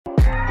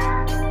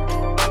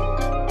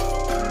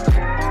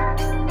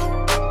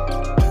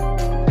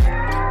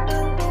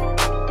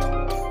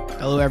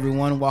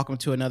everyone. Welcome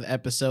to another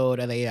episode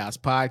of the ADOS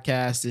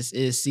podcast. This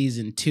is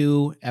season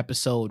 2,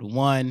 episode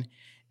 1,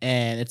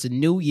 and it's a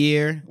new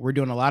year. We're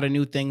doing a lot of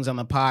new things on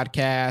the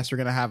podcast. We're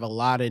going to have a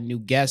lot of new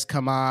guests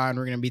come on.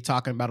 We're going to be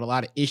talking about a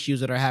lot of issues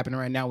that are happening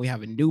right now. We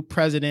have a new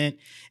president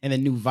and a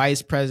new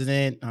vice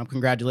president.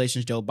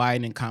 Congratulations, Joe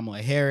Biden and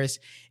Kamala Harris.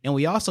 And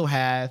we also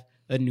have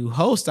a new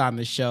host on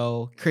the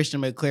show,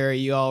 Christian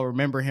McClary. You all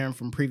remember him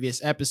from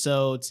previous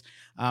episodes.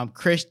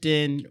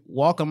 Christian,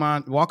 welcome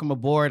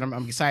aboard.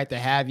 I'm excited to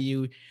have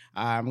you.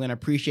 I'm going to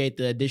appreciate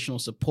the additional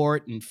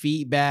support and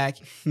feedback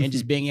and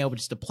just being able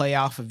just to play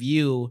off of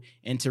you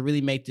and to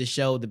really make this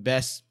show the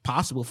best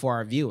possible for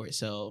our viewers.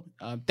 So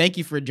thank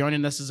you for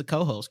joining us as a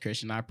co-host,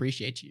 Christian. I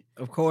appreciate you.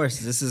 Of course.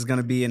 This is going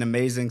to be an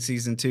amazing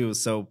season 2.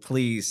 So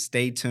please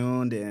stay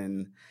tuned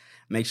and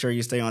make sure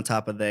you stay on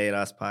top of the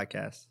ADOS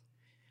podcast.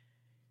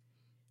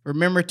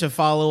 Remember to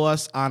follow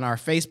us on our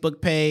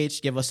Facebook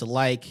page. Give us a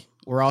like.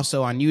 We're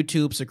also on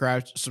YouTube.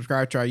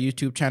 Subscribe to our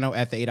YouTube channel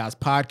at the ADOS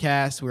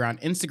Podcast. We're on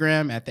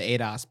Instagram at the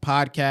ADOS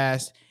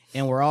Podcast.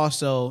 And we're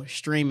also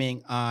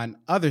streaming on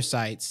other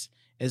sites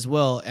as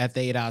well at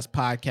the ADOS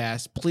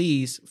Podcast.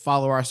 Please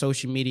follow our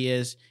social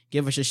medias.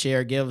 Give us a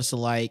share. Give us a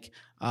like.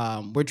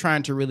 We're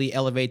trying to really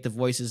elevate the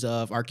voices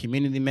of our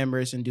community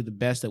members and do the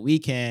best that we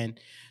can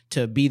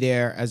to be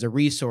there as a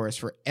resource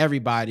for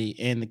everybody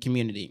in the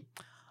community.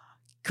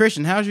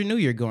 Christian, how's your new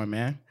year going,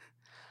 man?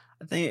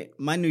 I think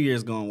my new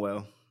year's going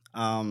well.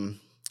 Trying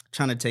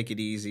to take it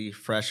easy,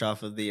 fresh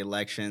off of the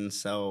election.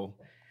 So,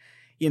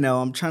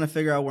 I'm trying to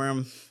figure out where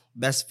I'm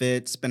best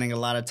fit, spending a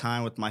lot of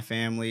time with my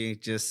family,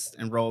 just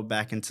enrolled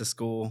back into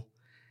school,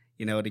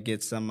 to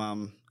get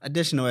some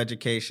additional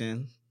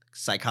education.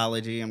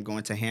 Psychology, I'm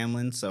going to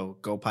Hamlin, so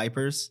go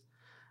Pipers.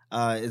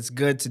 It's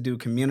good to do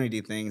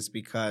community things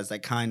because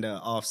that kind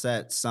of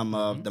offsets some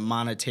of the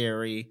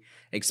monetary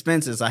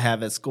expenses I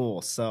have at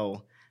school.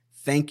 So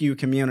thank you,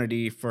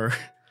 community, for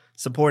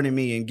supporting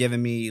me and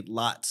giving me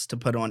lots to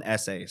put on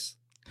essays.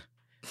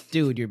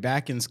 Dude, you're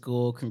back in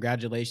school.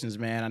 Congratulations,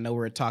 man. I know we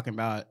were talking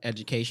about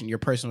education, your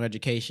personal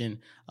education,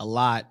 a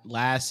lot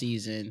last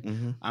season.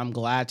 Mm-hmm. I'm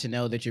glad to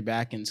know that you're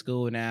back in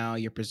school now.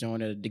 You're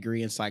pursuing a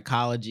degree in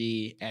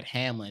psychology at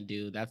Hamlin,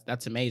 dude.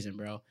 That's amazing,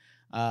 bro.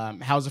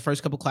 How's the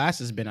first couple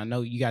classes been? I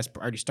know you guys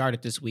already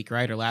started this week,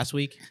 right? Or last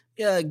week?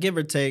 Yeah, give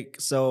or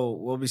take. So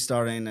we'll be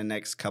starting in the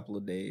next couple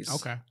of days.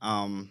 Okay.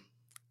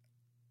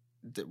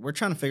 We're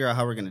trying to figure out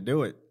how we're going to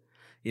do it.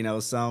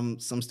 Some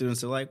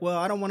students are like, well,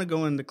 I don't want to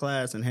go into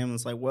class. And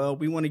Hamlin's like, well,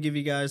 we want to give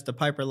you guys the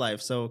Piper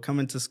life. So come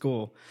into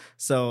school.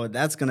 So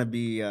that's going to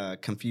be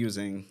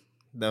confusing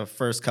the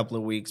first couple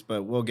of weeks,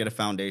 but we'll get a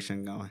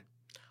foundation going.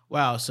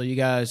 Wow. So you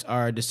guys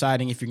are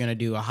deciding if you're going to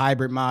do a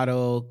hybrid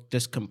model,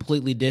 just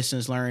completely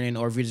distance learning,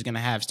 or if you're just going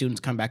to have students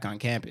come back on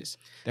campus.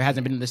 There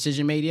hasn't been a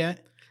decision made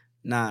yet?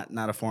 Not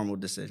a formal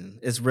decision.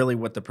 It's really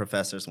what the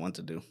professors want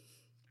to do.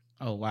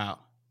 Oh, wow.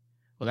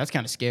 Well, that's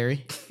kind of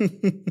scary.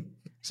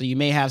 So you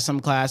may have some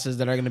classes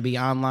that are going to be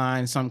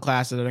online, some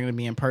classes that are going to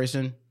be in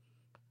person.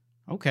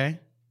 Okay.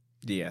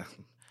 Yeah.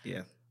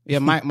 Yeah,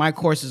 my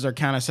courses are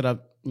kind of set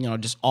up,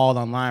 just all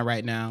online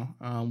right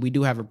now. We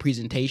do have a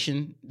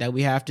presentation that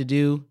we have to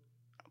do.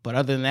 But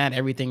other than that,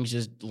 everything's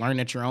just learn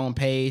at your own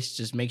pace.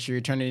 Just make sure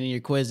you're turning in your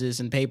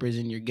quizzes and papers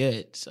and you're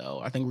good.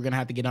 So I think we're going to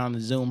have to get on the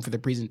Zoom for the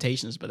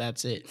presentations, but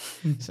that's it.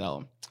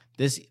 So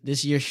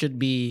this year should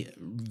be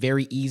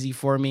very easy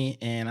for me,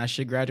 and I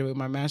should graduate with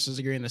my master's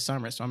degree in the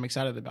summer. So I'm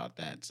excited about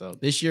that. So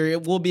this year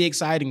it will be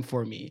exciting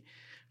for me,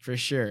 for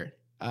sure.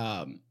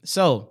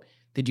 So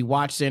did you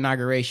watch the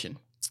inauguration?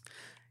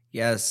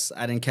 Yes,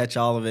 I didn't catch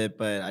all of it,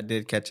 but I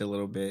did catch a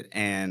little bit.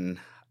 And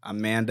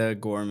Amanda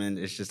Gorman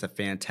is just a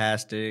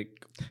fantastic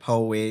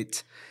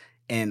poet.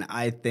 And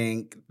I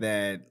think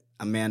that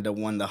Amanda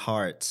won the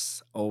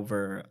hearts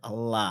over a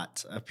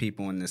lot of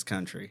people in this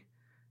country.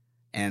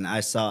 And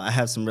I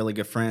have some really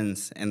good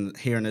friends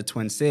here in the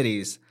Twin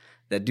Cities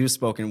that do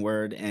spoken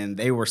word, and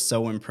they were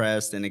so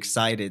impressed and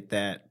excited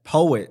that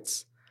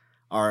poets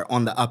are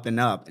on the up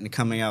and up and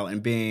coming out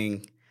and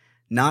being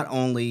not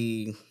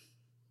only,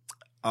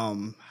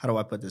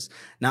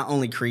 not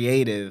only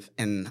creative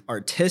and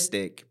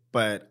artistic,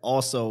 but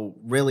also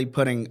really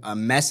putting a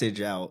message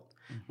out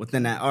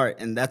within that art.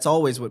 And that's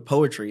always with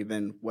poetry,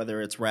 then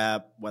whether it's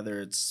rap,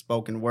 whether it's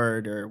spoken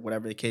word, or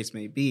whatever the case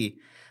may be.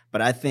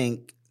 But I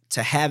think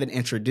to have it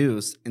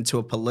introduced into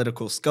a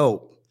political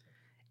scope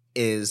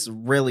is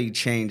really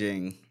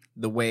changing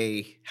the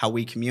way how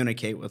we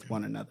communicate with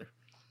one another.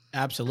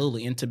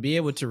 Absolutely. And to be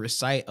able to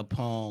recite a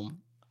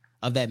poem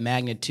of that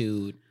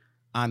magnitude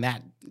on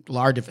that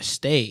large of a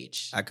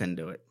stage. I couldn't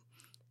do it.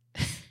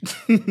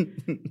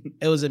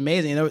 It was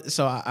amazing.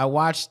 So I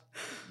watched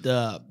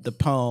the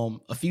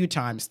poem a few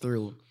times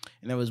through,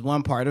 and there was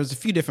one part, there was a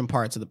few different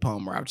parts of the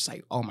poem where I was just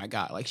like, oh my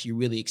God, like she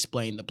really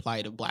explained the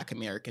plight of Black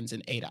Americans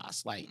in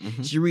ADOS. Like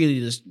she really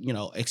just,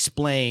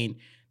 explained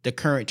the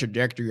current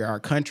trajectory our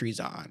country's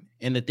on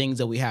and the things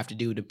that we have to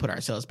do to put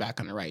ourselves back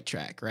on the right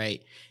track,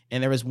 right?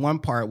 And there was one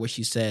part where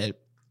she said,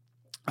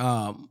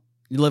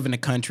 you live in a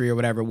country or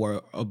whatever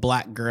where a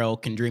black girl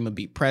can dream of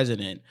being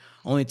president,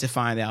 only to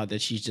find out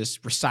that she's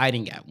just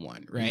reciting at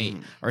one, right?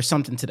 Or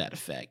something to that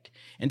effect.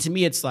 And to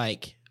me, it's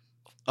like,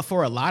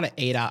 for a lot of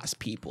ADOS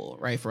people,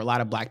 right, for a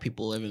lot of black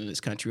people living in this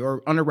country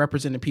or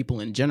underrepresented people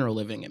in general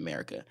living in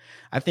America,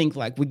 I think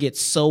like we get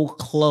so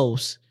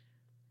close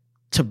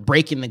to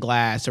breaking the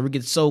glass, or we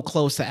get so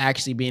close to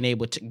actually being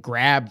able to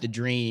grab the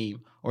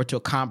dream or to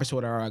accomplish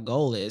what our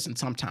goal is, and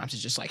sometimes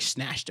it's just like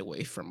snatched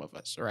away from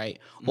us, right?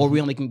 Or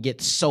we only can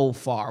get so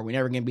far. We're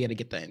never gonna be able to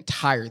get the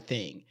entire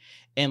thing.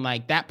 And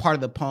like that part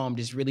of the poem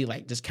just really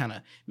like just kind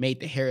of made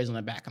the hairs on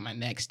the back of my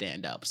neck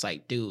stand up. It's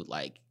like, dude,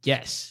 like,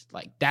 yes,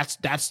 like that's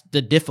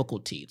the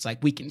difficulty. It's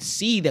like we can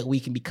see that we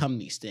can become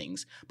these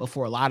things, but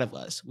for a lot of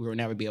us, we will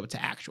never be able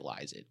to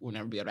actualize it. We'll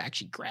never be able to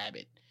actually grab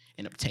it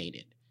and obtain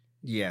it.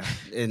 Yeah,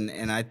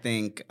 and I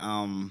think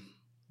when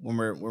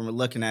we're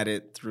looking at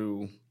it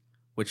through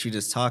what you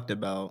just talked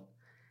about,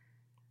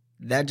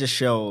 that just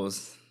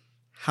shows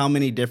how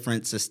many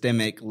different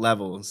systemic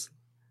levels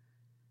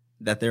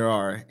that there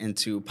are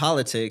into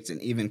politics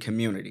and even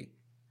community,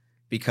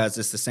 because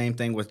it's the same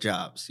thing with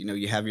jobs. You know,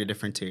 you have your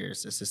different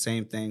tiers. It's the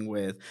same thing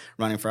with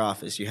running for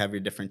office. You have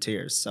your different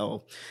tiers.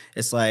 So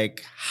it's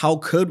like, how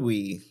could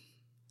we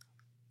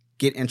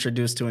get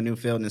introduced to a new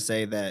field and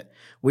say that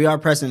we are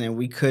president and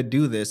we could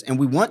do this and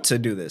we want to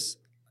do this?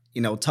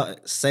 You know,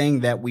 saying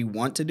that we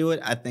want to do it,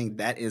 I think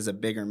that is a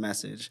bigger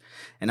message.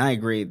 And I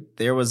agree.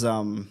 There was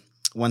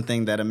one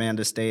thing that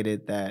Amanda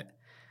stated that,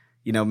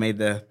 you know, made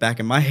the back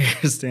of my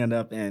hair stand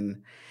up.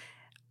 And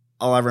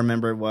all I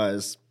remember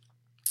was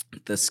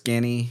the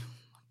skinny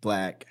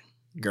black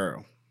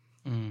girl.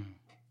 And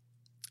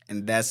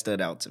that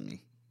stood out to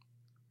me.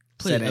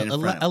 Please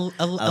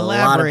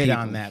elaborate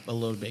on that a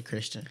little bit,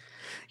 Christian.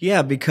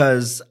 Yeah,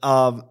 because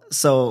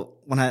so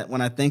when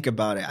I think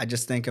about it, I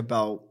just think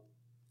about,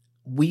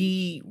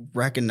 we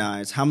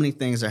recognize how many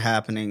things are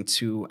happening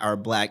to our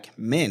black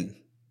men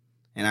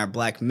and our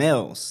black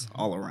males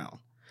all around.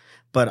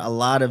 But a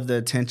lot of the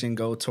attention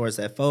go towards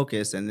that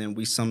focus, and then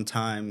we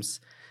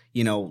sometimes,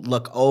 you know,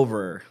 look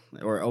over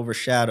or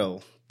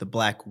overshadow the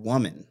black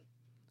woman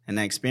and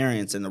that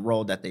experience and the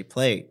role that they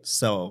played.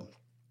 So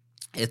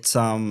it's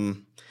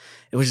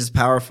it was just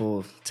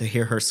powerful to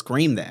hear her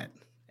scream that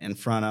in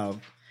front of,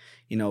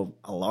 you know,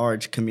 a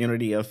large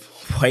community of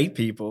white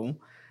people,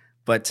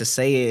 but to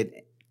say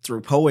it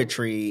through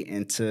poetry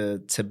and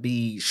to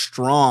be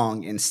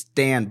strong and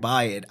stand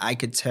by it, I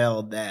could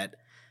tell that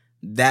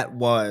that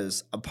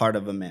was a part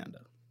of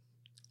Amanda.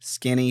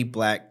 Skinny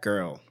black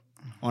girl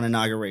on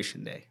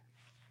Inauguration Day.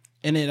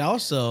 And it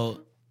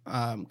also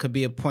could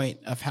be a point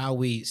of how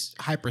we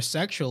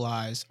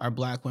hypersexualize our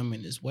black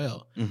women as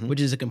well,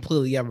 which is a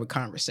completely other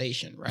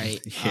conversation,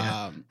 right?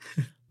 Yeah.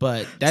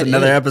 But that's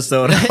another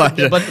episode. but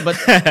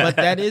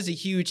that is a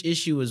huge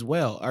issue as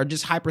well, or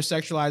just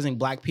hypersexualizing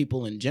black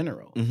people in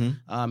general.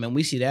 And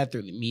we see that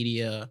through the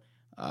media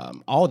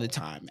all the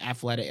time,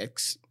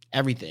 athletics,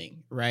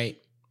 everything, right?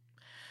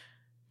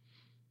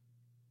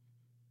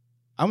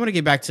 I want to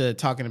get back to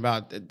talking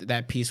about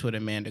that piece with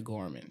Amanda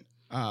Gorman.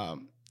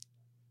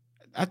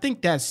 I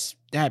think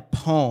that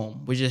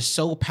poem was just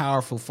so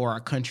powerful for our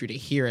country to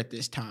hear at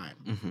this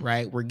time,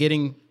 right? We're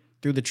getting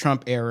through the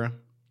Trump era,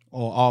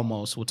 or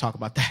almost. We'll talk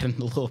about that in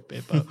a little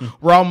bit, but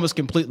we're almost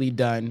completely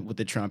done with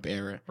the Trump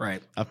era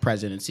of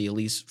presidency, at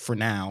least for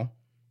now.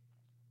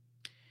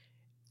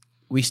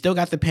 We still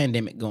got the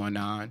pandemic going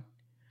on.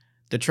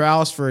 The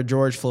trials for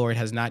George Floyd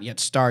has not yet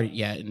started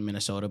yet in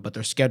Minnesota, but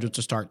they're scheduled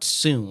to start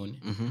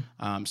soon.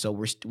 So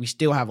we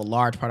still have a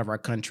large part of our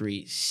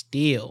country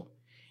still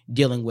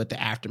dealing with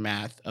the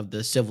aftermath of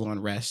the civil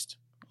unrest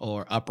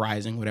or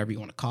uprising, whatever you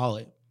want to call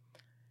it.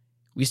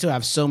 We still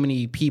have so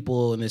many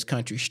people in this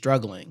country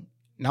struggling,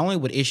 not only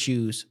with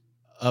issues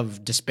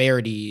of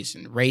disparities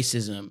and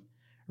racism,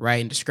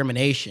 right, and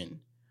discrimination,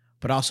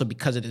 but also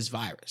because of this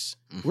virus.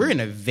 We're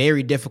in a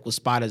very difficult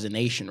spot as a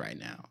nation right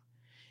now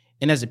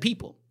and as a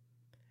people.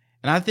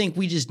 And I think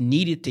we just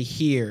needed to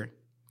hear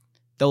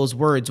those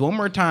words one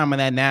more time on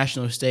that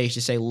national stage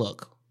to say,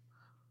 look,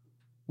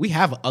 we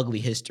have an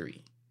ugly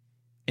history.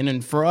 And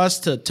then for us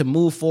to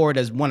move forward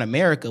as one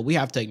America, we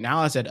have to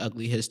acknowledge that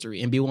ugly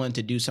history and be willing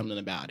to do something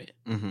about it.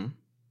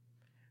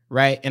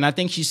 Right? And I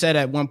think she said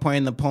at one point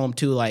in the poem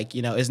too, like,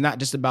 you know, it's not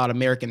just about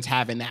Americans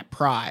having that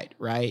pride,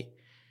 right?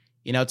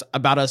 You know, it's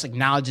about us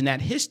acknowledging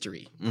that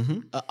history,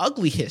 an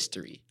ugly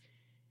history.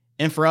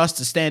 And for us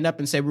to stand up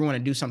and say we want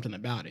to do something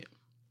about it.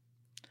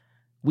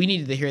 We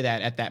needed to hear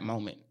that at that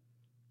moment.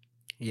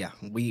 Yeah,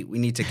 we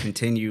need to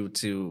continue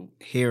to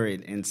hear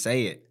it and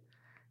say it.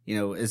 You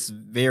know, it's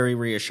very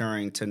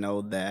reassuring to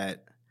know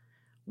that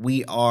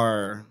we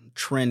are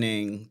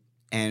trending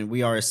and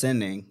we are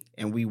ascending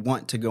and we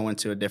want to go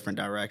into a different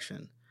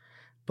direction.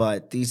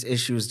 But these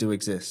issues do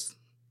exist.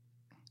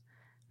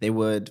 They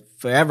would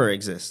forever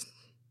exist,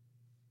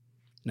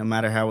 no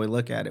matter how we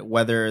look at it,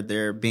 whether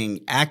they're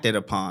being acted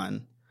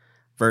upon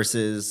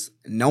versus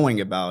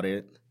knowing about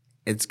it.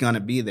 It's going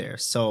to be there.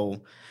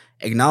 So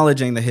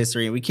acknowledging the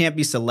history, and we can't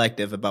be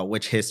selective about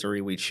which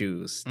history we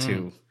choose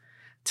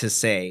to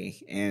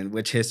say and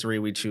which history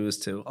we choose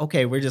to.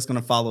 Okay, we're just going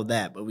to follow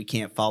that, but we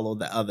can't follow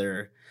the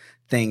other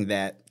thing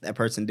that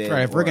person did.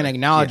 Right. If we're going to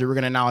acknowledge it, we're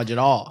going to acknowledge it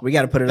all. We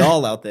got to put it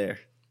all out there.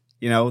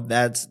 You know,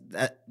 that's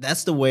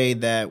the way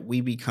that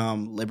we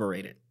become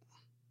liberated.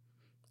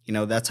 You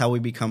know, that's how we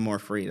become more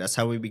free. That's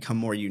how we become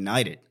more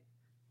united.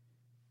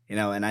 You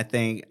know, and I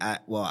think,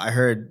 I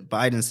heard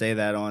Biden say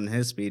that on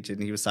his speech,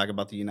 and he was talking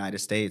about the United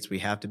States. We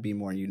have to be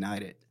more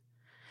united.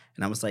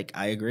 And I was like,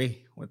 I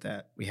agree with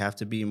that. We have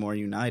to be more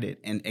united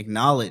and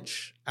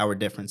acknowledge our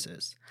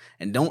differences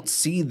and don't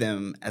see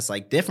them as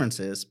like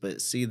differences,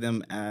 but see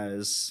them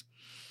as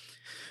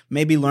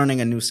maybe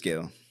learning a new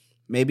skill,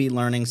 maybe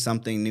learning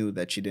something new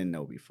that you didn't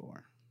know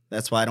before.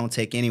 That's why I don't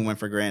take anyone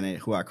for granted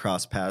who I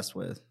cross paths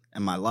with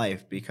in my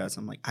life, because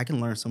I'm like, I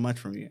can learn so much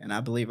from you. And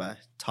I believe I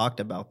talked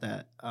about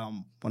that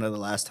one of the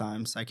last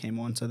times I came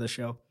onto the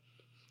show.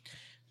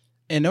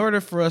 In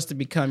order for us to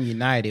become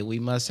united, we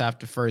must have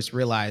to first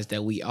realize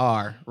that we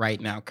are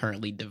right now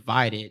currently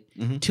divided.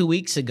 2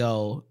 weeks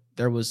ago,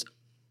 there was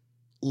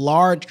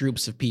large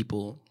groups of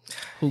people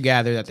who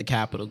gathered at the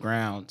Capitol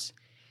grounds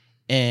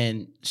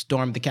and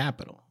stormed the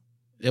Capitol.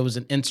 There was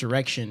an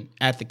insurrection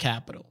at the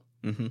Capitol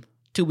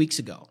 2 weeks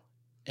ago.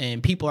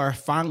 And people are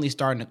finally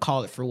starting to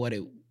call it for what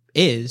it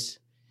is,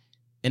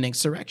 an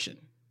insurrection.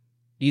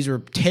 These were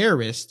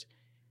terrorists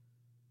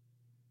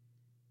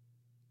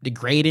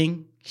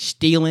degrading,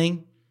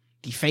 stealing,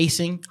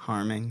 defacing,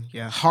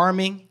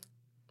 harming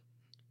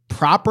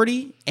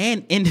property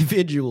and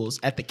individuals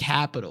at the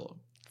Capitol.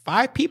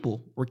 5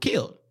 people were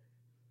killed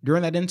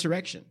during that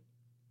insurrection.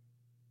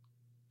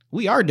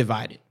 We are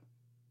divided.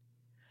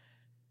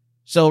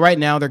 So right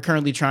now they're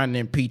currently trying to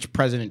impeach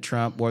President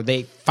Trump, or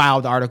they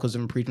filed articles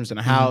of impeachment in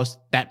the House.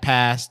 That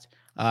passed.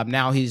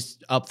 Now he's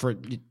up for,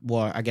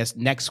 I guess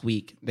next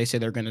week, they say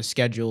they're going to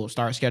start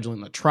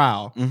scheduling a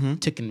trial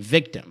to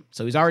convict him.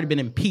 So he's already been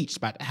impeached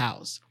by the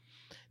House.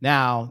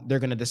 Now they're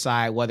going to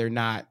decide whether or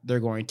not they're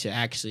going to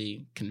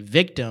actually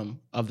convict him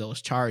of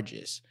those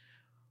charges.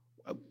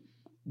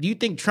 Do you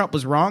think Trump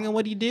was wrong in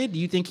what he did? Do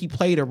you think he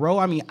played a role?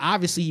 I mean,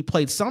 obviously he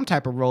played some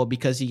type of role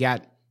because he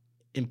got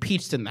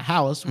impeached in the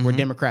House, where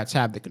Democrats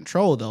have the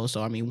control, though.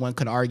 So, I mean, one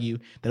could argue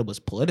that it was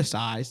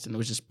politicized and it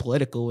was just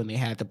political and they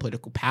had the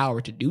political power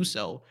to do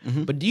so.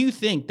 But do you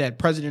think that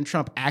President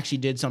Trump actually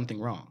did something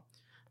wrong?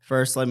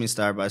 First, let me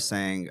start by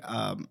saying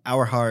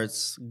our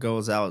hearts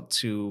goes out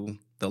to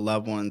the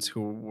loved ones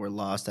who were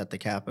lost at the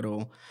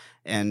Capitol.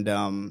 And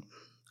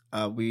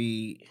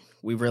we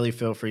really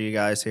feel for you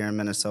guys here in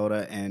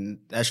Minnesota. And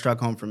that struck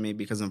home for me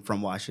because I'm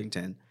from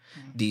Washington,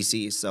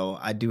 D.C. So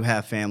I do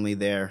have family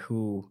there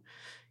who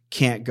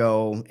can't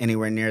go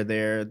anywhere near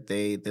there.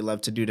 They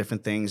love to do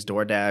different things,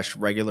 DoorDash,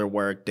 regular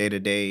work,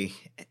 day-to-day,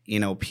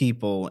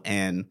 people.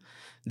 And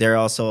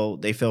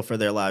they feel for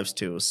their lives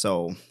too.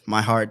 So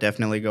my heart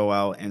definitely go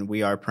out, and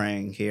we are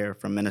praying here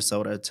from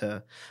Minnesota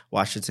to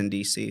Washington,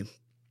 D.C.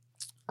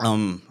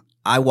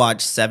 I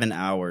watched 7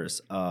 hours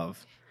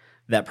of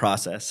that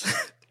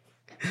process.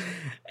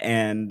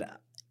 And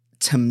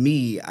to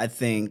me, I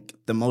think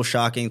the most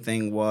shocking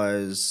thing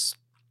was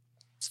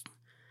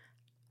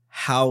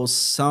how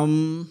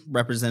some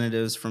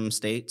representatives from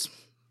states,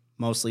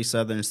 mostly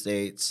southern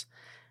states,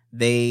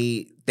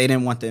 they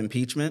didn't want the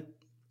impeachment.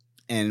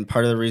 And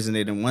part of the reason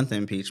they didn't want the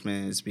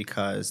impeachment is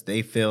because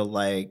they feel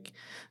like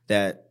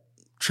that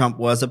Trump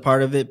was a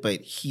part of it, but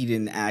he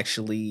didn't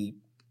actually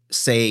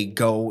say,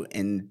 go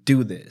and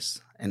do this.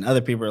 And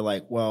other people are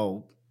like,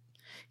 well,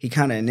 he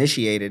kind of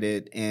initiated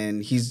it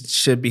and he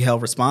should be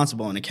held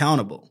responsible and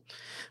accountable.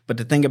 But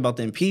the thing about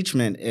the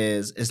impeachment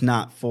is it's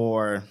not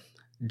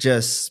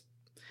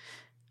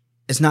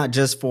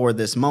just for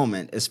this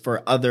moment. It's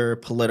for other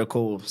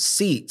political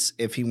seats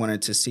if he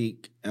wanted to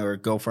seek or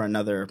go for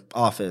another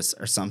office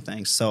or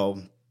something.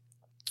 So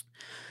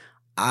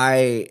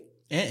and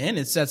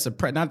it sets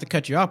not to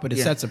cut you off, but it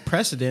sets a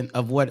precedent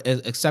of what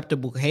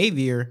acceptable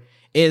behavior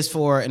is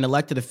for an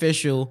elected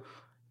official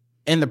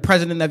and the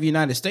president of the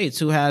United States,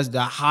 who has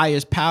the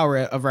highest power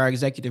of our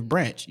executive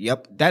branch.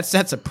 Yep. That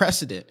sets a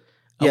precedent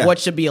of what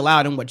should be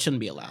allowed and what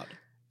shouldn't be allowed.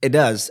 It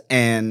does.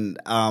 And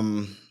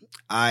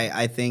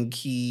I think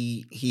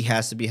he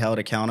has to be held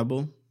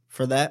accountable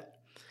for that.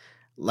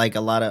 Like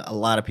a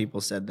lot of people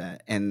said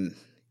that. And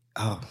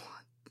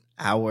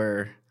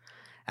our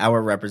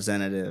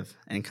representative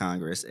in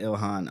Congress,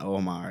 Ilhan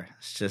Omar,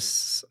 is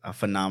just a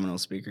phenomenal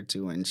speaker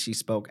too. And she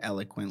spoke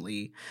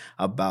eloquently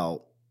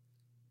about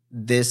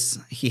this.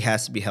 He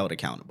has to be held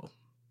accountable.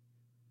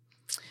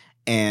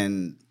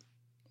 And,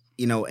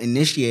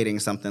 initiating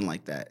something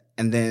like that,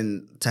 and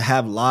then to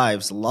have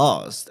lives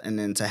lost, and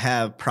then to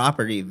have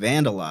property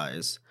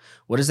vandalized,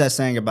 what is that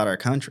saying about our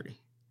country?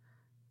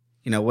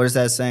 What is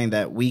that saying?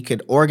 That we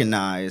could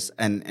organize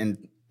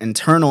an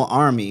internal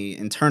army,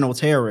 internal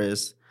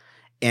terrorists,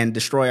 and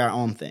destroy our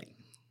own thing.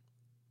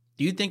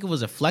 Do you think it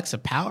was a flex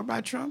of power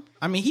by Trump?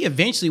 I mean, he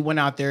eventually went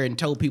out there and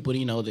told people,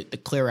 to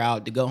clear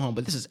out, to go home.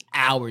 But this is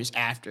hours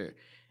after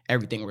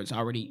everything was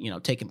already,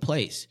 taking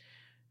place.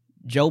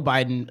 Joe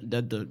Biden,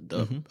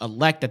 the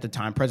elect at the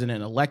time,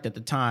 president-elect at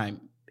the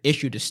time,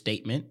 issued a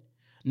statement.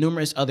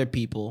 Numerous other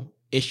people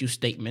issue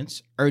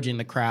statements urging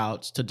the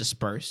crowds to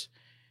disperse.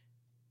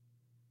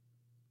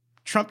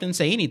 Trump didn't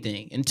say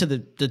anything until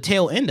the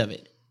tail end of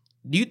it.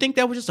 Do you think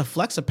that was just a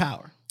flex of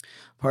power?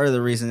 Part of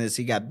the reason is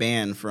he got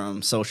banned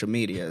from social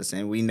medias,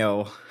 and we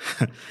know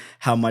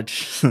how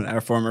much our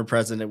former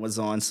president was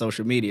on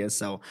social media.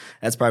 So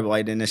that's probably why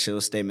he didn't issue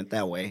a statement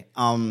that way.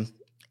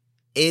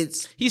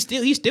 He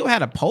still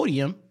had a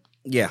podium.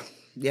 Yeah.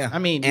 I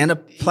mean, and a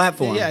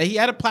platform. He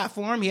had a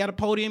platform. He had a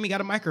podium. He got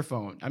a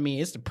microphone. I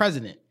mean, it's the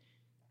president.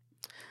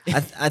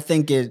 I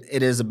think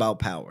it is about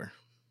power.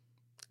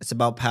 It's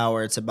about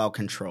power. It's about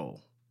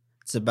control.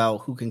 It's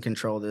about who can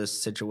control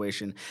this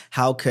situation.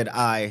 How could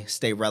I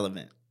stay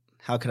relevant?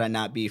 How could I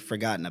not be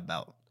forgotten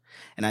about?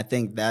 And I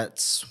think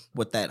that's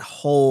what that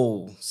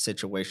whole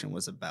situation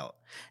was about.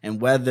 And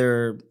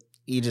whether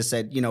he just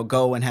said,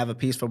 go and have a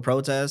peaceful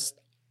protest,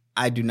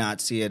 I do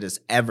not see it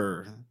as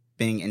ever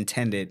being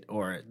intended,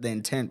 or the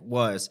intent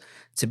was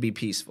to be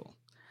peaceful.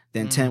 The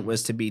intent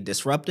was to be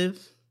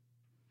disruptive.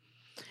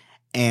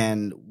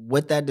 And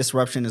what that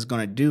disruption is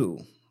going to do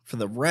for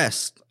the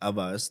rest of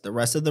us, the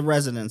rest of the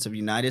residents of the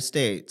United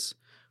States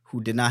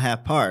who did not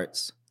have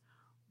parts,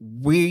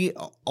 we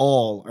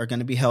all are going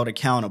to be held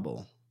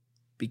accountable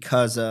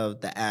because of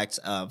the acts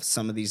of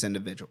some of these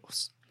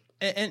individuals.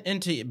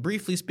 And to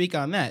briefly speak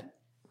on that,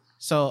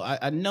 so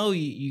I know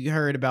you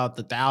heard about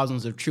the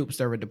thousands of troops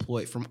that were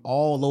deployed from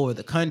all over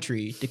the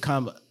country to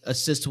come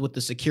assist with the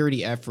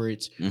security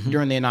efforts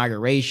during the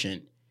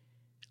inauguration.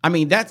 I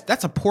mean,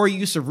 that's a poor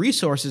use of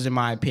resources, in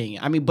my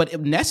opinion. I mean, but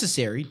if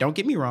necessary, don't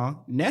get me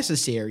wrong,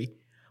 necessary.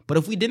 But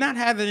if we did not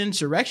have an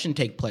insurrection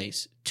take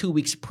place 2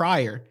 weeks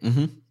prior,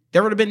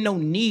 there would have been no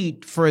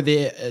need for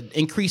the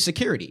increased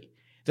security.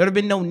 There would have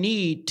been no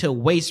need to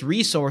waste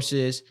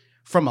resources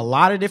from a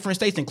lot of different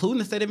states, including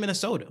the state of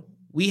Minnesota.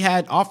 We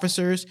had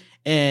officers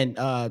and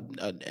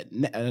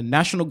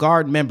National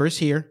Guard members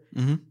here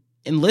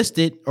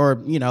enlisted or,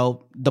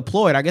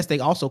 deployed. I guess they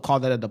also call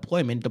that a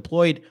deployment,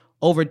 deployed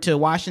over to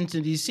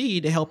Washington,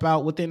 D.C. to help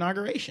out with the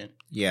inauguration.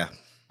 Yeah.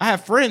 I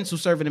have friends who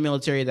serve in the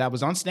military that I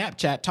was on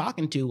Snapchat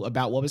talking to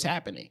about what was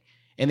happening.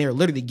 And they were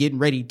literally getting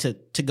ready to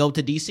go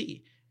to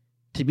D.C.,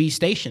 to be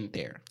stationed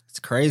there. It's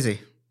crazy.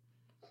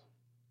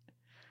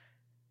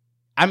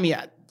 I mean,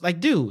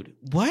 dude,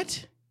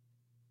 what?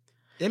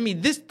 I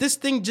mean, this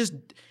thing just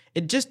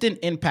didn't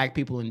impact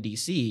people in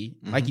D.C.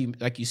 Like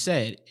you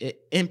said.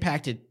 It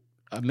impacted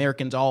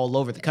Americans all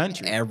over the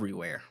country.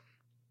 Everywhere.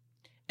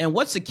 And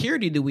what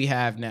security do we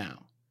have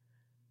now?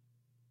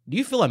 Do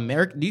you feel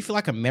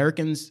like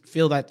Americans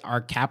feel that our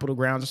Capitol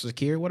grounds are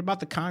secure? What about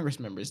the Congress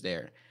members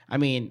there? I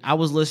mean, I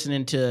was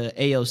listening to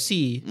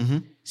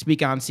AOC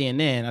speak on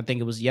CNN, I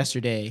think it was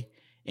yesterday,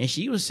 and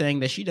she was saying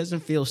that she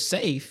doesn't feel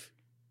safe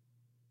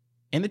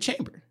in the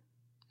chamber.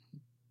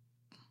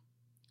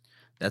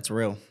 That's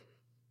real.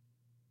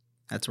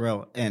 That's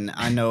real. And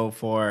I know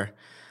for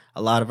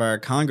a lot of our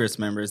Congress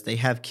members, they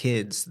have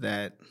kids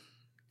that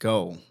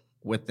go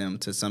with them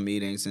to some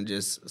meetings and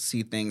just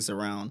see things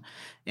around,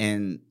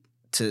 and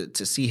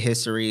to see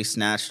history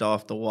snatched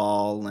off the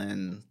wall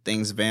and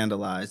things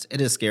vandalized.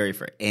 It is scary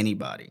for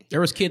anybody.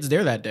 There was kids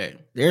there that day.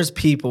 There's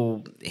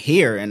people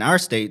here in our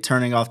state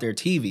turning off their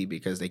TV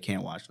because they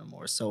can't watch no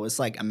more. So it's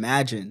like,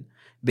 imagine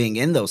being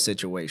in those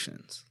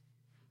situations.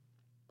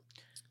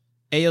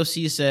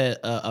 AOC said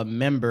a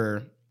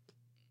member,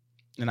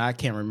 and I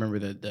can't remember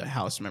the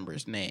House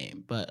member's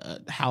name,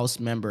 but the House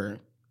member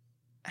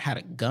had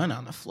a gun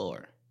on the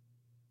floor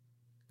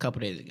a couple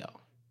days ago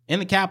in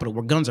the Capitol,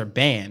 where guns are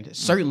banned,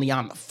 certainly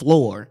on the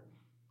floor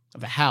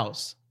of a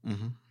house,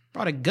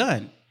 brought a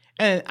gun.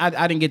 And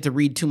I didn't get to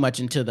read too much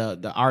into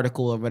the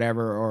article or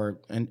whatever, or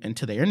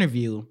into the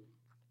interview,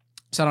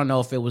 so I don't know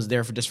if it was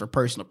there for just for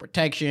personal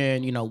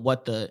protection,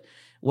 what the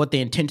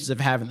intentions of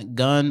having the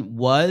gun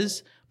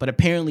was, but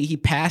apparently he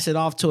passed it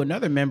off to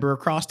another member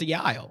across the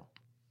aisle,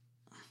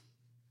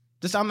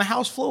 just on the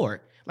House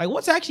floor. Like,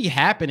 what's actually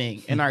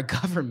happening in our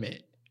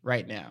government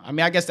right now? I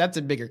mean, I guess that's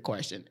a bigger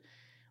question.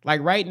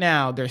 Like, right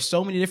now, there's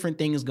so many different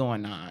things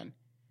going on.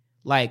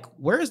 Like,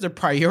 where is the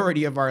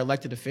priority of our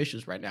elected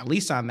officials right now, at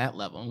least on that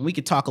level? And we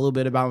could talk a little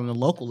bit about on the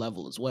local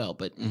level as well.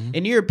 But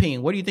in your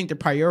opinion, what do you think the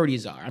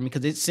priorities are? I mean,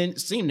 because it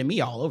seemed to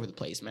me all over the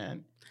place,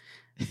 man.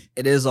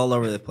 It is all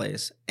over the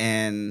place.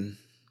 And,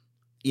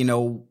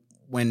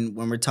 when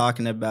we're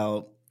talking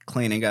about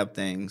cleaning up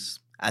things,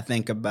 I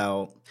think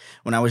about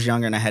when I was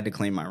younger and I had to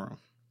clean my room.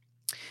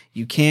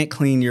 You can't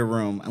clean your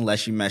room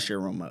unless you mess your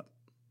room up.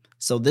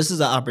 So this is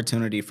an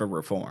opportunity for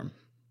reform.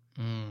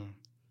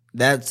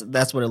 That's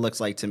what it looks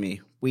like to me.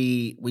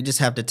 We just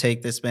have to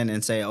take this spin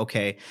and say,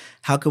 okay,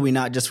 how can we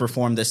not just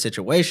reform this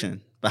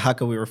situation, but how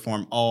can we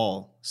reform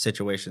all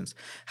situations?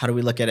 How do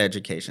we look at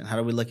education? How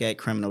do we look at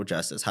criminal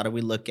justice? How do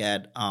we look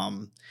at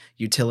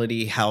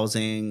utility,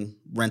 housing,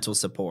 rental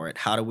support?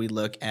 How do we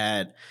look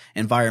at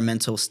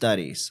environmental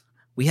studies?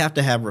 We have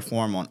to have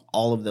reform on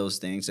all of those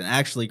things and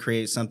actually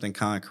create something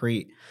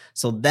concrete.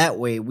 So that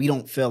way we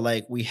don't feel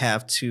like we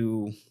have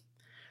to,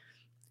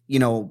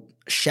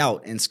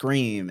 shout and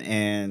scream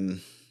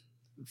and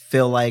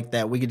feel like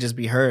that we could just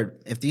be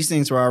heard. If these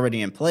things were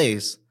already in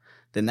place,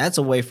 then that's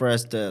a way for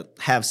us to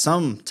have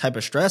some type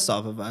of stress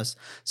off of us.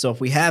 So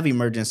if we have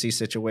emergency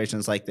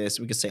situations like this,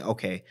 we could say,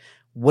 okay,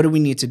 what do we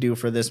need to do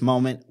for this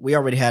moment? We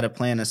already had a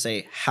plan to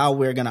say how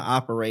we're going to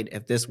operate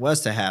if this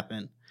was to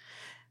happen.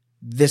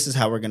 This is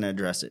how we're going to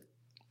address it.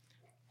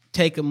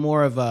 Take a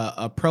more of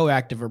a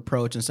proactive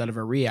approach instead of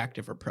a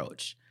reactive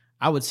approach.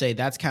 I would say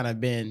that's kind of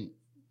been,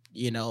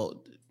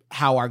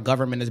 how our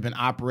government has been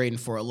operating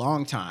for a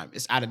long time.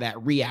 It's out of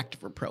that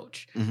reactive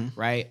approach,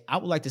 right? I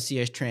would like to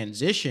see us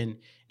transition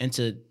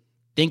into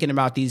thinking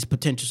about these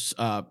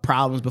potential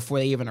problems before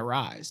they even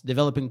arise,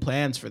 developing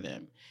plans for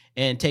them,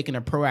 and taking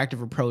a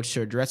proactive approach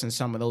to addressing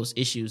some of those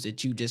issues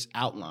that you just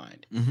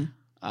outlined.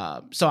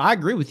 So I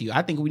agree with you.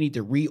 I think we need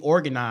to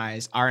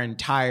reorganize our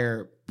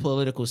entire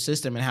political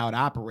system and how it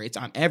operates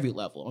on every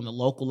level, on the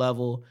local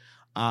level,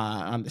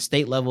 on the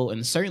state level,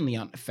 and certainly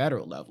on the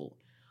federal level.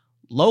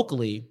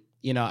 Locally,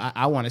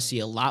 I want to see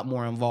a lot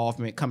more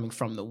involvement coming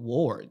from the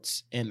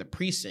wards and the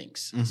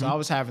precincts. So I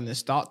was having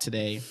this thought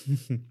today,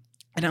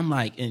 and I'm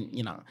like,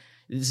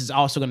 this is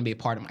also going to be a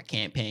part of my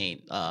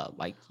campaign,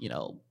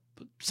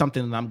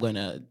 something that I'm going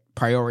to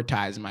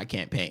prioritize in my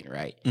campaign,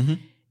 right?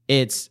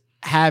 It's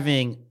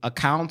having a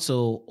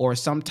council or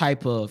some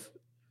type of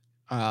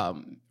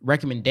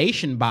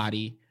recommendation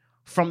body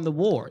from the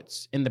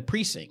wards in the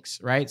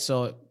precincts, right?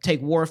 So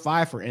take Ward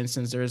 5, for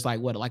instance. There's like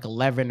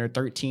 11 or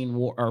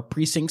 13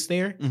 precincts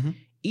there.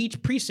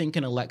 Each precinct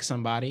can elect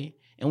somebody,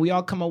 and we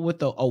all come up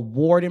with a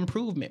ward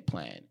improvement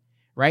plan,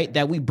 right?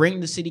 That we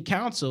bring to city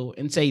council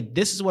and say,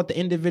 this is what the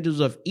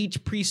individuals of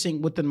each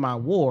precinct within my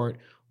ward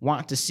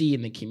want to see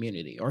in the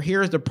community, or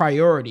here's the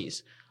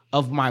priorities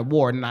of my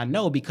ward. And I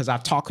know because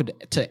I've talked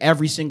to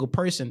every single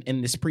person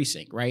in this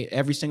precinct, right?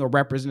 Every single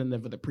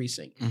representative of the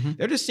precinct.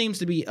 There just seems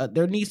to be,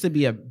 there needs to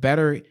be a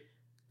better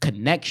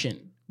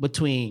connection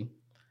between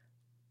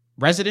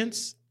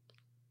residents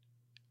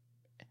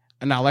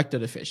and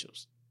elected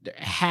officials. There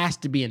has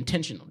to be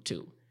intentional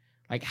too.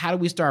 Like, how do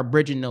we start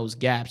bridging those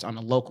gaps on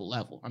a local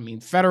level? I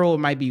mean, federal, it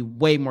might be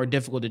way more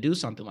difficult to do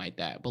something like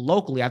that, but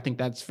locally, I think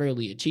that's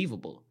fairly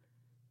achievable.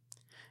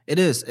 It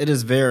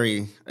is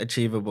very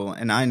achievable.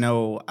 And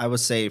I would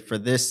say for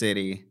this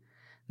city,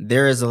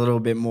 there is a little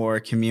bit more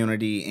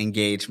community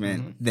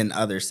engagement than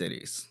other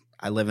cities.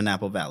 I live in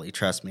Apple Valley.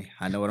 Trust me.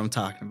 I know what I'm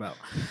talking about.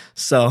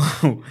 So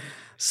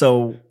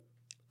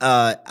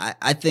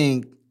I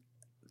think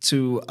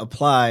to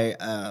apply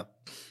a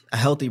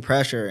healthy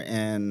pressure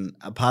and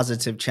a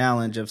positive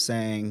challenge of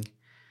saying,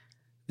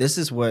 this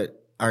is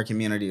what our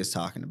community is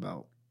talking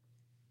about.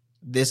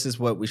 This is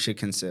what we should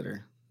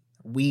consider.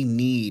 We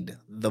need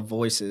the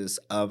voices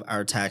of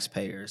our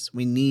taxpayers.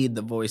 We need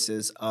the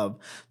voices of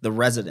the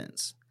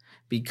residents,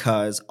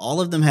 because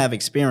all of them have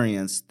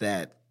experience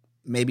that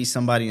maybe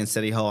somebody in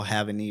City Hall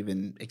haven't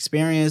even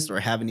experienced or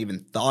haven't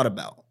even thought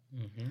about.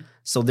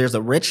 So there's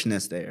a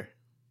richness there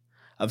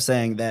of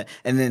saying that.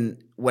 And then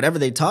whatever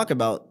they talk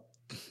about,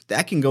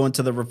 that can go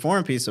into the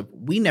reform piece of,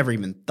 we never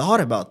even thought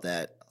about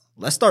that.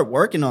 Let's start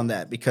working on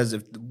that, because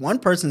if one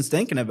person's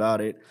thinking about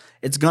it,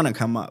 it's going to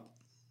come up.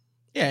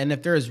 Yeah, and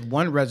if there's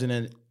one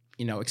resident,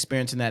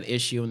 experiencing that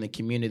issue in the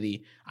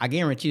community, I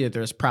guarantee that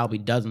there's probably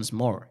dozens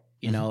more,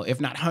 if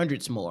not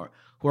hundreds more,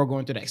 who are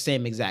going through that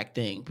same exact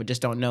thing, but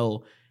just don't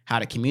know how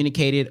to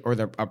communicate it or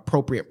the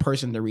appropriate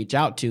person to reach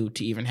out to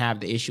even have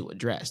the issue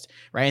addressed,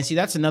 right? And see,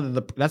 that's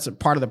a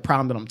part of the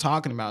problem that I'm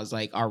talking about, is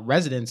like our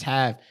residents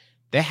have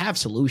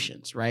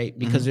solutions, right?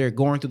 Because they're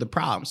going through the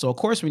problem. So of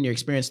course, when you're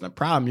experiencing a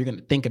problem, you're going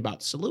to think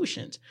about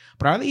solutions,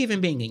 but are they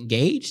even being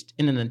engaged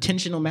in an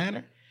intentional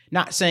manner?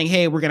 Not saying,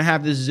 hey, we're going to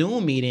have this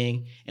Zoom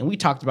meeting. And we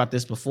talked about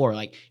this before.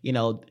 Like,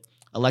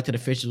 elected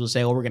officials will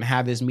say, oh, we're going to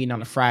have this meeting on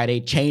a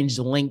Friday, change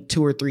the link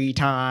 2 or 3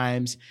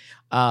 times.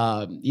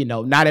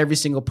 Not every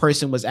single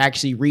person was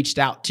actually reached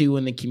out to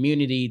in the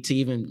community to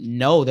even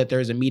know that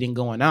there's a meeting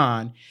going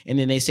on. And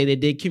then they say they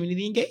did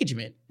community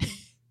engagement.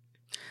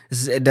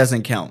 It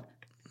doesn't count.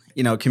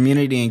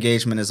 Community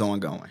engagement is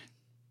ongoing.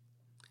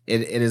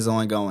 It is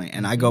ongoing.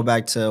 And I go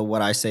back to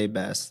what I say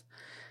best.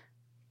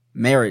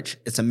 Marriage,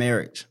 it's a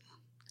marriage.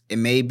 It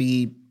may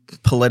be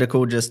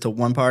political just to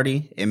one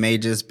party. It may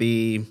just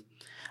be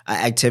an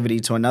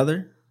activity to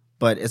another,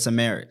 but it's a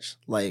marriage.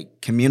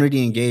 Like,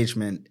 community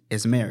engagement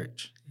is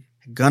marriage.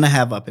 You're gonna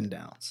have up and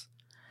downs.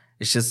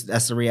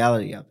 That's the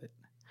reality of it.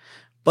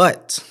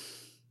 But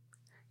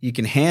you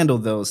can handle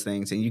those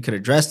things and you could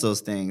address those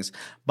things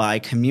by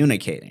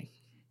communicating.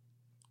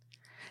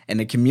 And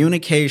the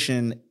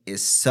communication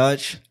is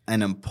such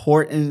an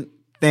important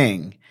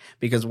thing,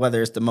 because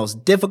whether it's the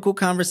most difficult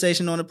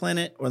conversation on the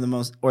planet or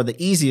the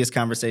easiest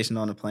conversation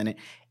on the planet,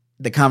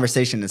 the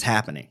conversation is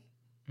happening.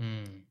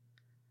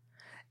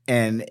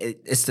 And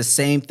it's the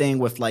same thing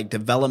with like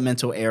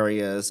developmental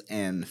areas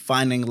and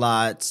finding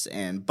lots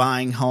and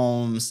buying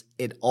homes.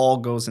 It all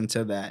goes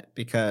into that,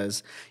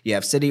 because you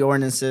have city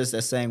ordinances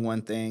that's saying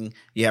one thing.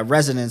 You have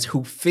residents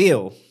who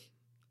feel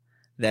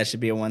that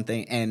should be a one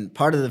thing. And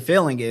part of the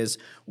feeling is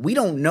we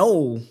don't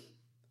know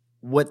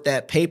what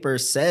that paper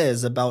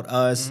says about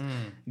us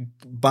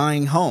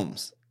buying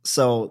homes.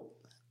 So,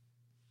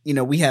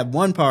 we have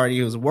one party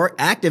who's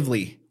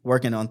actively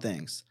working on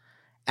things,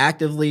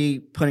 actively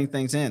putting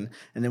things in.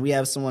 And then we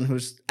have someone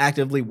who's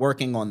actively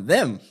working on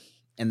them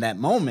in that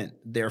moment,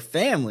 their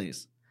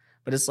families.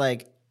 But it's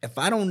like, if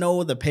I don't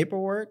know the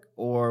paperwork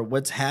or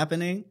what's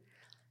happening,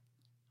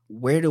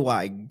 where do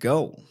I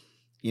go?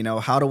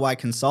 How do I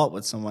consult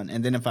with someone?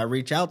 And then if I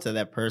reach out to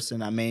that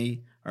person, I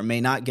may or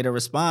may not get a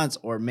response,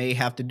 or may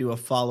have to do a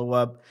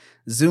follow-up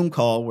Zoom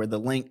call where the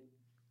link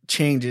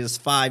changes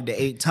 5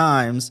 to 8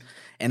 times,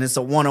 and it's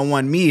a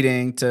one-on-one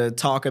meeting to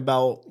talk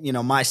about,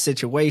 my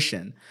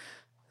situation.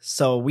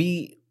 So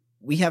we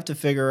have to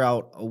figure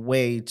out a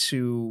way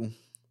to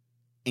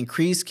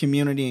increase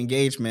community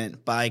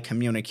engagement by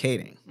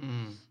communicating.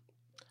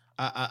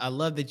 I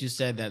love that you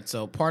said that.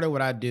 So part of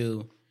what I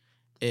do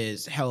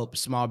is help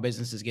small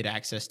businesses get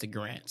access to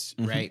grants,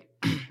 right?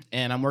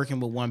 And I'm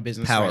working with one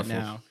business right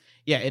now.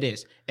 Yeah, it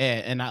is.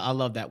 And I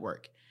love that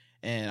work.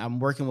 And I'm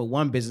working with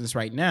one business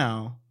right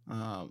now,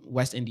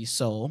 West Indies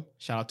Soul.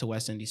 Shout out to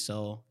West Indies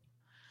Soul.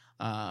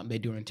 They're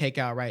doing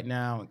takeout right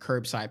now and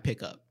curbside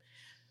pickup.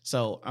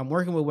 So I'm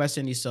working with West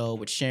Indies Soul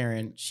with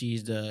Sharon.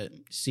 She's the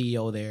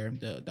CEO there,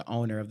 the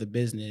owner of the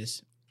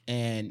business.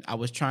 And I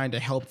was trying to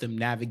help them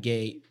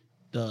navigate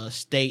the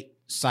state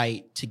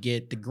site to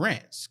get the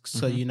grants.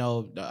 So,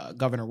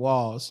 Governor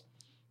Walz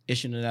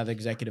issued another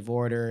executive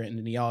order, and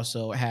then he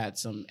also had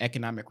some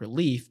economic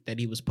relief that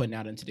he was putting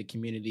out into the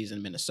communities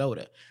in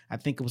Minnesota. I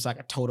think it was like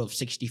a total of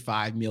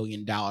 $65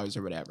 million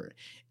or whatever.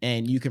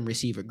 And you can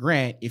receive a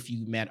grant if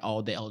you met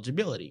all the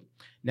eligibility.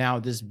 Now,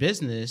 this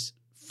business,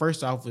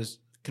 first off, was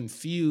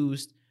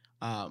confused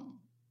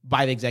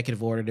by the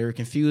executive order. They were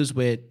confused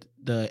with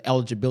the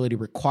eligibility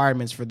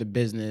requirements for the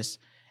business,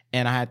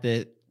 and I had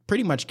to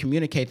pretty much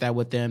communicate that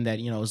with them that,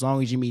 as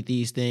long as you meet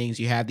these things,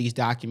 you have these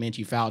documents,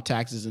 you filed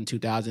taxes in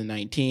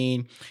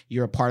 2019,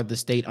 you're a part of the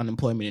state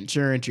unemployment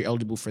insurance, you're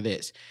eligible for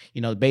this.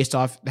 Based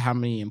off how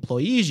many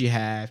employees you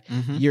have,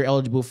 you're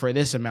eligible for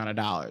this amount of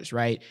dollars,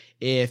 right?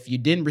 If you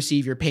didn't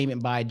receive your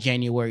payment by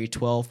January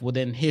 12th, well,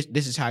 then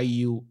this is how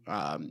you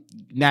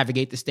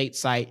navigate the state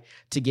site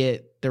to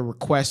get the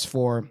request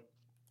for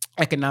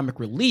economic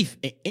relief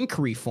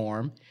inquiry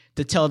form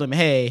to tell them,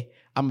 hey,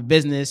 I'm a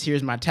business.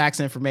 Here's my tax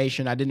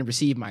information. I didn't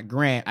receive my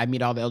grant. I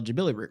meet all the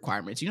eligibility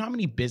requirements. You know how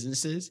many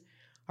businesses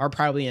are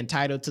probably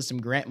entitled to some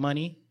grant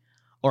money,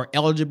 or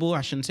eligible?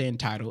 I shouldn't say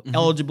entitled.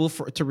 Eligible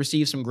to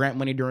receive some grant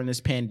money during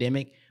this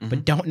pandemic,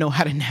 but don't know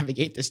how to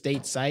navigate the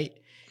state site.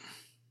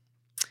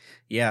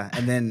 Yeah,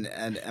 and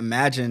then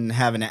imagine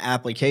having an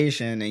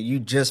application and you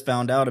just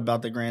found out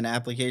about the grant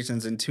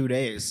applications in 2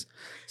 days.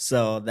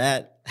 So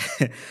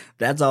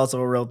that's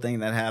also a real thing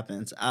that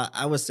happens.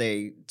 I would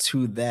say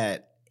to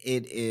that,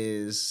 it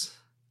is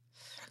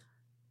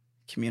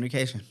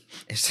communication.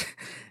 That's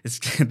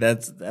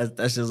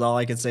just all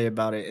I can say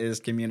about it is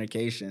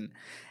communication.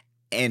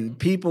 And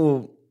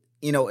people,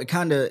 it's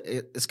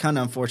kind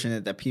of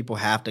unfortunate that people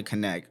have to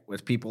connect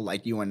with people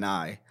like you and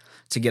I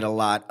to get a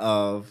lot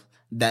of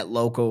that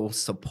local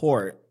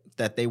support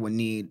that they would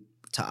need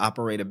to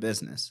operate a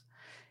business.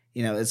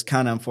 It's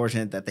kind of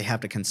unfortunate that they have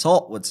to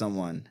consult with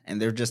someone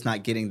and they're just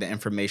not getting the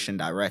information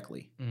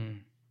directly.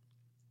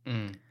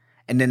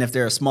 And then if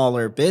they're a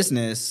smaller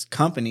business,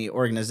 company,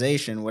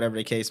 organization, whatever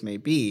the case may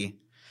be,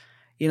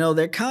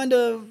 they're kind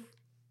of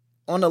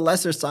on the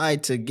lesser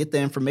side to get the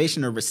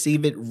information or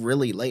receive it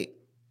really late.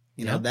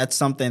 That's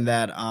something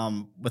that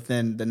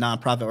within the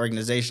nonprofit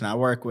organization I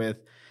work with,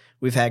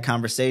 we've had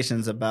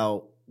conversations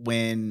about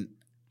when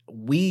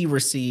we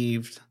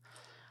received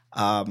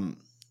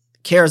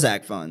CARES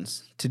Act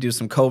funds to do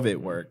some COVID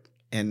work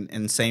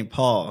in St.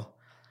 Paul.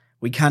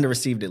 We kind of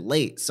received it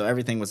late, so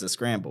everything was a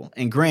scramble.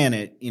 And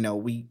granted,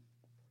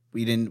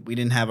 we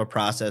didn't have a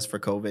process for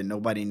COVID.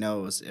 Nobody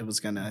knows it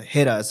was going to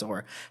hit us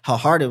or how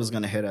hard it was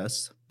going to hit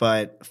us.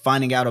 But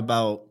finding out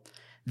about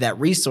that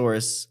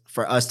resource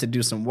for us to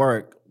do some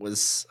work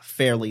was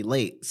fairly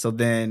late. So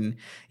then,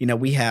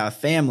 we have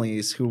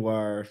families who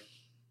are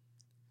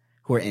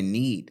in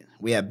need.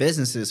 We have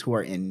businesses who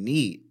are in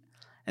need.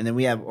 And then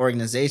we have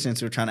organizations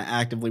who are trying to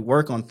actively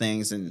work on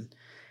things and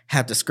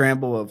have to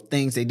scramble of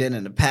things they did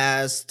in the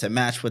past to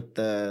match with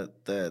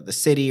the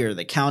city or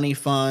the county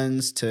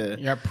funds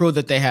to prove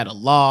that they had a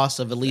loss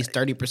of at least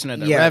 30% of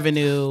their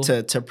revenue.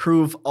 To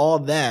prove all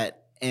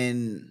that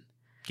and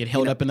get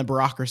held up in the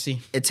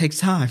bureaucracy. It takes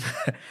time.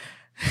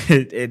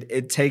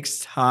 It takes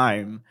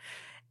time,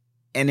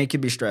 and it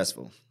can be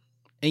stressful.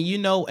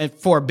 And and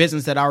for a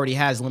business that already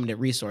has limited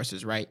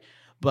resources, right?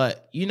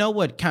 But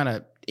what kind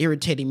of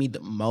irritated me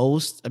the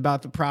most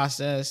about the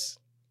process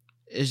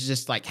is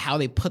just like how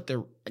they put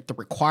the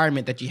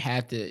requirement that you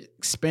had to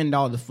spend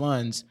all the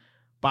funds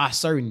by a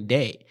certain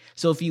day.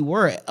 So if you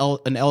were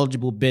an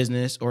eligible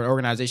business or an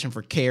organization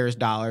for CARES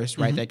dollars,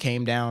 right, that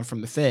came down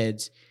from the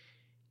feds,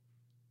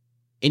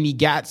 and you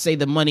got, say,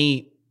 the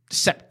money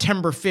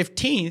September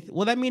 15th,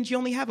 well, that means you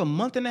only have a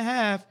month and a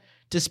half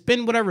to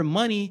spend whatever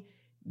money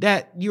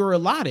that you're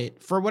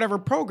allotted for whatever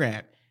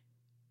program.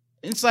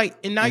 It's like,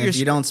 and now And you're if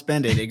you don't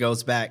spend it, it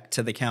goes back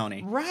to the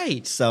county.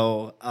 right.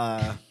 So,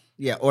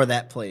 or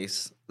that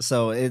place.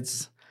 So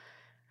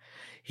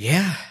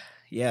yeah,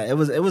 it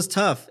was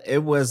tough.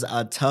 It was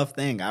a tough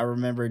thing. I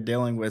remember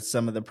dealing with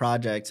some of the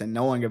projects and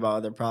knowing about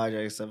other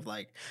projects of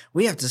like,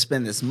 we have to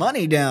spend this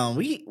money down.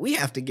 We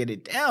have to get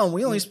it down.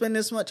 We only spend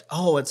this much.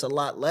 Oh, it's a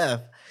lot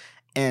left.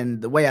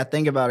 And the way I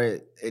think about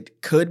it,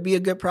 it could be a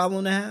good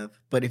problem to have.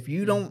 But if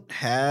you don't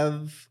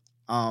have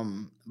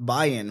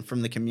buy-in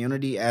from the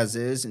community as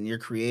is, and you're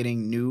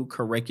creating new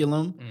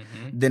curriculum,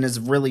 then it's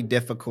really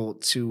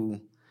difficult to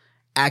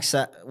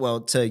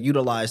to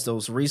utilize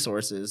those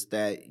resources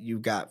that you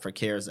got for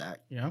CARES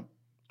Act. Yeah,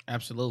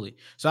 absolutely.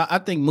 So I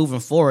think moving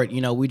forward,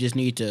 we just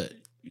need to,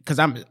 because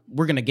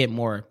we're going to get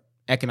more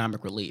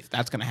economic relief.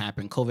 That's going to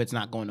happen. COVID's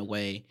not going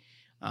away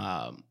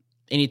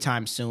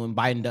anytime soon.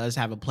 Biden does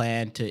have a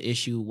plan to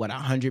issue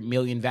 100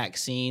 million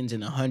vaccines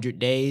in 100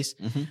 days.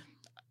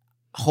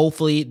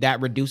 Hopefully that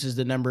reduces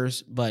the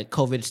numbers, but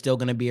COVID is still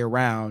going to be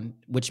around,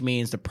 which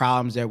means the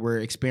problems that we're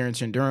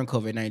experiencing during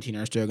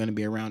COVID-19 are still going to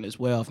be around as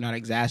well, if not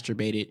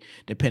exacerbated,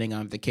 depending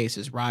on if the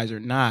cases rise or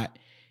not.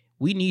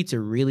 We need to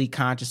really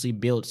consciously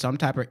build some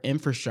type of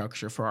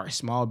infrastructure for our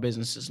small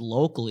businesses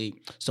locally,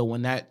 so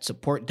when that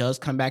support does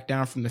come back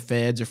down from the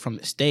feds or from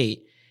the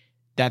state,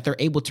 that they're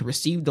able to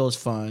receive those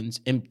funds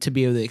and to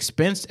be able to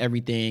expense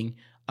everything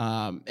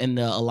in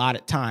the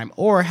allotted time,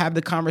 or have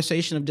the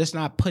conversation of just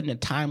not putting a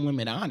time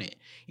limit on it.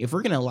 If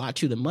we're going to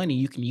allot you the money,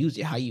 you can use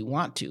it how you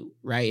want to,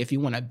 right? If you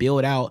want to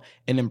build out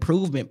an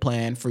improvement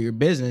plan for your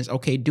business,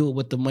 okay, do it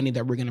with the money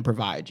that we're going to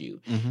provide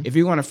you. If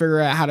you want to figure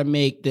out how to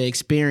make the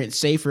experience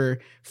safer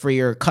for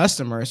your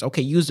customers,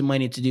 okay, use the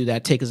money to do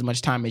that. Take as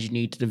much time as you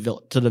need to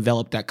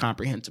develop that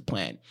comprehensive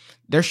plan.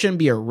 There shouldn't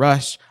be a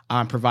rush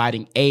on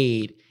providing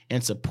aid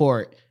and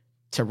support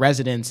to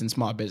residents and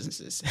small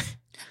businesses.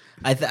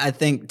 I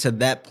think to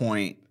that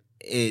point,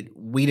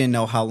 we didn't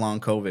know how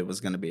long COVID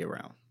was going to be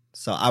around.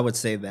 So I would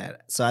say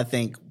that. So I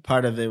think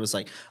part of it was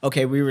like,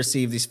 okay, we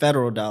received these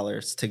federal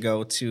dollars to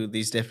go to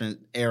these different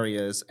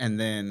areas. And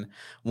then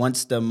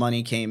once the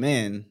money came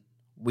in,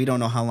 we don't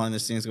know how long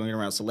this thing's going to be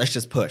around. So let's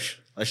just push.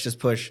 Let's just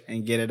push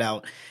and get it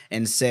out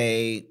and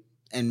say,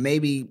 and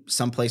maybe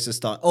some places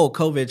thought, oh,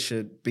 COVID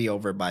should be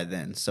over by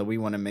then. So we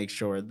want to make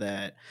sure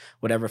that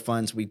whatever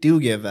funds we do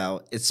give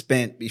out, it's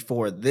spent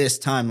before this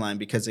timeline,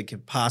 because it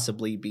could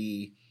possibly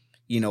be,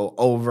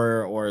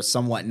 over or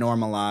somewhat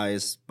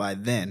normalized by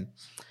then.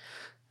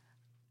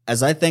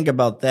 As I think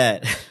about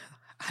that,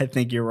 I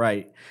think you're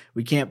right.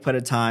 We can't put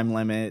a time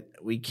limit.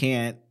 We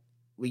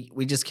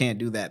just can't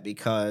do that,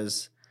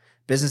 because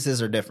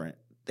businesses are different.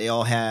 They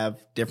all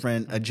have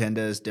different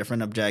agendas,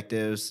 different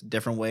objectives,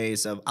 different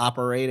ways of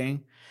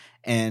operating,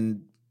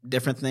 and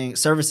different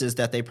services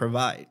that they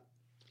provide.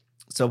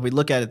 So if we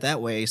look at it that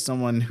way,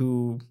 someone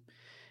who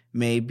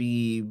may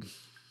be,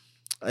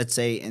 let's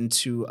say,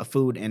 into a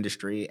food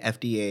industry,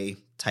 FDA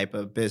type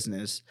of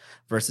business,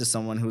 versus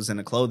someone who's in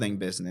a clothing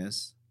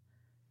business,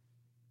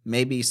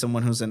 maybe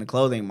someone who's in the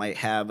clothing might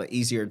have an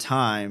easier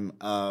time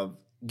of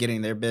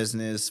getting their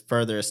business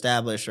further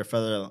established or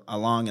further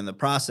along in the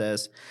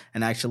process,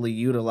 and actually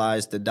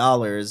utilize the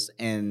dollars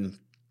in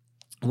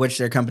which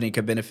their company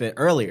could benefit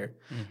earlier,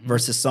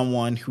 versus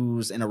someone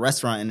who's in a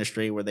restaurant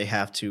industry where they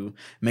have to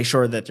make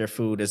sure that their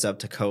food is up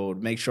to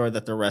code, make sure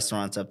that the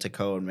restaurant's up to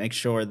code, make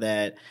sure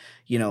that,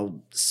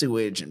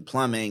 sewage and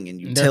plumbing and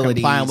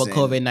utilities. They're complying with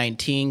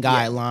COVID-19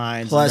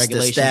 guidelines, plus and the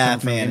regulations staff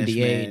from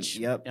management. MDH.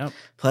 Yep.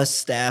 Plus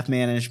staff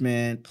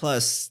management,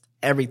 plus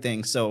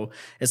everything. So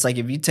it's like,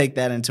 if you take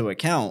that into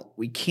account,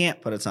 we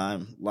can't put a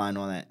timeline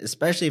on that,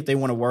 especially if they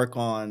want to work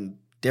on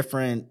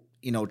different,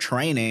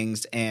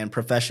 trainings and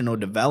professional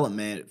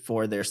development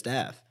for their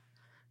staff.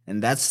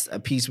 And that's a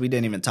piece we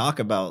didn't even talk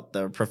about,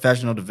 the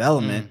professional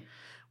development,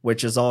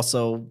 which is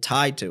also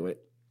tied to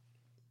it.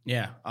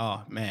 Yeah.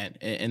 Oh, man.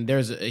 And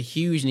there's a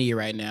huge need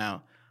right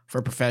now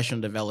for professional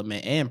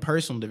development and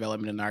personal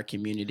development in our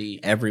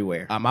community.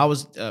 Everywhere. I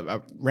was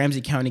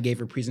Ramsey County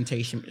gave a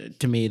presentation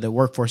to me. The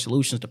Workforce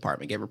Solutions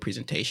Department gave a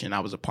presentation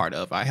I was a part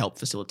of. I helped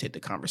facilitate the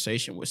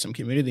conversation with some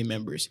community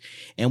members.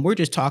 And we're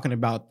just talking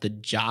about the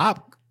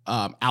job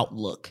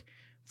outlook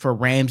for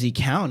Ramsey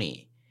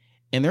County.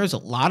 And there's a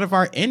lot of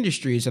our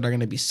industries that are going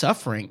to be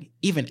suffering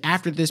even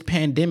after this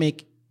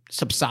pandemic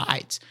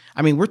subsides.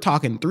 I mean, we're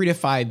talking 3 to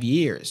 5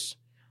 years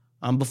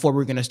before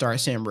we're going to start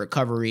seeing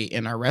recovery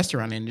in our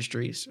restaurant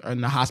industries or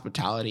in the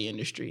hospitality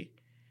industry.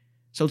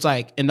 So it's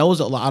like, and a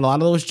lot of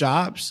those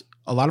jobs,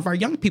 a lot of our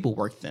young people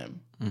work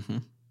them.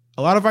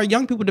 A lot of our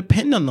young people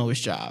depend on those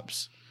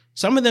jobs.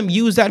 Some of them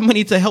use that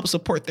money to help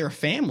support their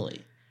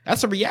family.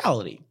 That's a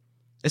reality,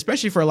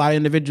 especially for a lot of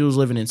individuals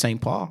living in St.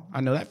 Paul.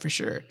 I know that for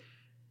sure.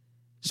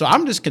 So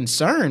I'm just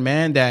concerned,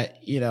 man, that,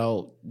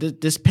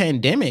 this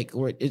pandemic,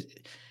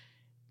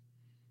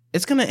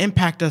 it's going to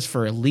impact us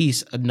for at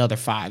least another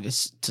 5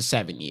 to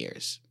 7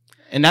 years.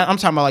 And I'm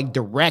talking about like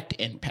direct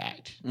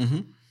impact.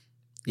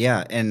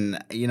 Yeah.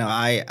 And,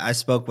 I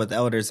spoke with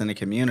elders in the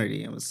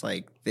community. It was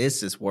like,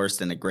 this is worse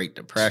than the Great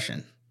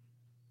Depression.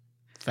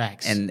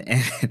 Facts. And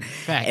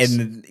Facts.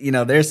 and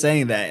they're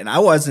saying that, and I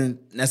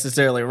wasn't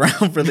necessarily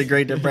around for the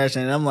Great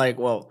Depression, and I'm like,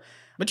 well,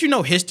 but you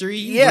know history.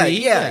 Yeah.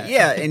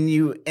 And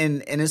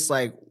it's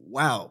like,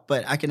 wow.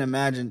 But I can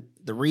imagine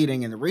the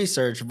reading and the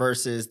research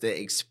versus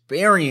the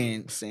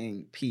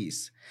experiencing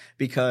piece,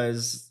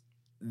 because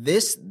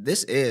this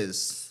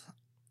is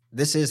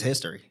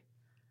history.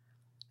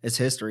 It's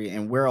history,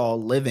 and we're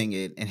all living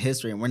it in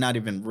history, and we're not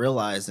even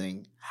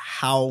realizing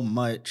how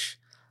much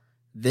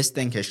this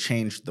thing has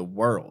changed the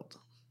world.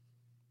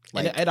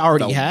 Like it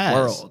already has.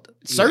 World.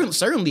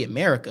 Certainly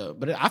America,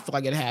 but I feel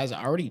like it has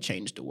already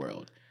changed the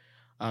world.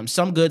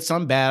 Some good,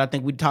 some bad. I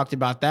think we talked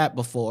about that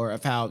before,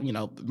 of how,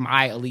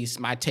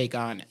 my take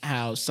on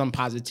how some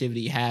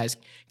positivity has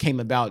came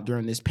about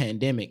during this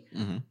pandemic.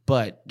 Mm-hmm.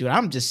 But dude,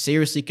 I'm just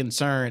seriously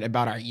concerned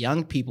about our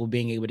young people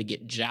being able to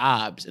get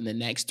jobs in the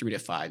next 3 to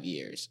 5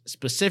 years.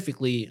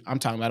 Specifically, I'm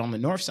talking about on the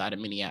north side of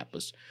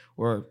Minneapolis,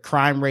 where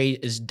crime rate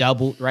is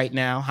doubled right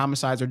now.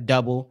 Homicides are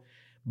double.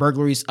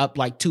 Burglaries up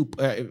like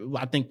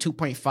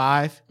 2.5.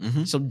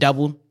 Mm-hmm. So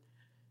double,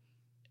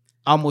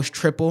 almost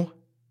triple.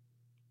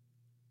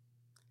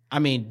 I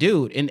mean,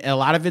 dude, and a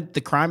lot of it,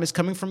 the crime is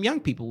coming from young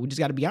people. We just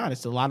got to be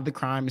honest. A lot of the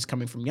crime is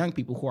coming from young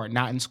people who are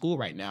not in school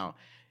right now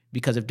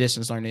because of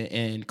distance learning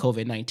and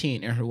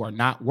COVID-19, and who are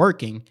not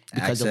working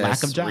because of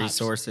lack of jobs.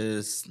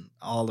 Resources,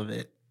 all of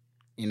it,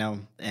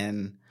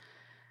 and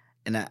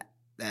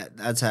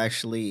that's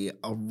actually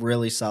a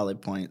really solid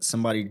point.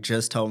 Somebody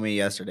just told me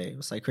yesterday, it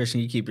was like,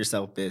 Christian, you keep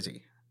yourself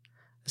busy.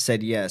 I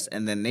said yes,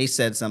 and then they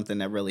said something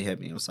that really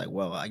hit me. It was like,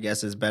 well, I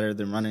guess it's better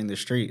than running the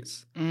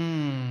streets.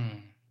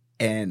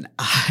 And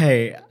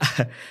I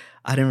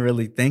didn't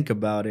really think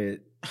about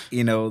it,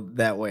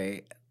 that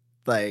way.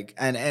 Like,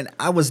 and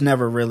I was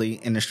never really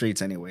in the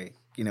streets anyway.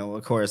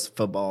 Of course,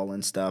 football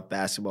and stuff,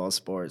 basketball,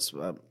 sports.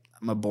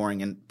 I'm a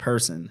boring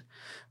person.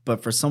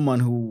 But for someone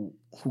who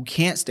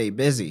can't stay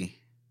busy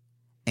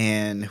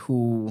and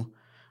who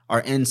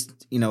are in,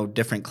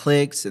 different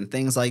cliques and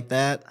things like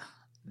that,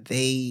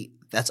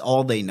 that's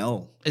all they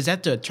know. Is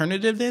that the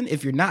alternative then?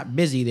 If you're not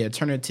busy, the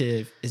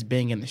alternative is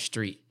being in the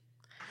street.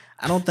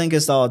 I don't think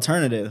it's the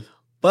alternative,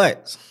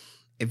 but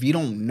if you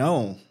don't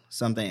know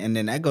something, and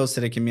then that goes to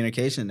the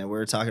communication that we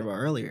were talking about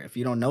earlier. If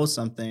you don't know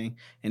something,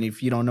 and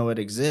if you don't know it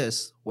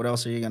exists, what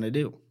else are you going to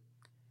do?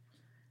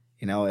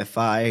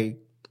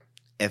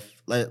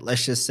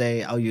 Let's just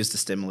say, I'll use the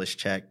stimulus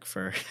check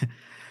for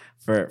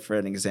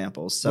an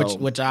example. So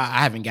which I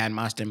haven't gotten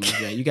my stimulus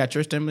yet. You got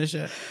your stimulus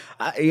yet?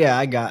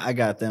 I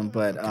got them,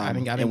 but I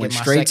didn't it went get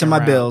my straight to my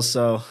round. Bills.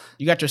 So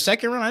you got your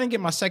second round? I didn't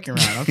get my second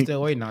round. I'm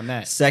still waiting on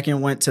that.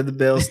 Second went to the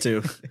Bills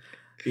too.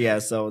 Yeah,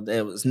 so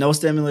there was no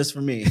stimulus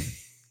for me.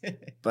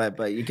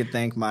 But you could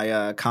thank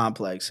my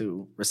complex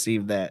who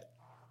received that.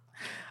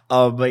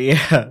 But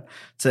yeah,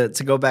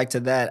 to go back to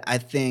that, I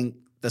think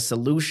the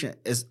solution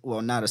is,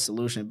 well, not a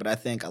solution, but I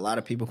think a lot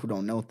of people who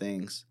don't know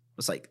things,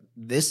 it's like,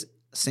 this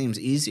seems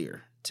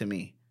easier to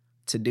me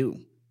to do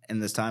in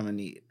this time of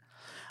need.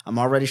 I'm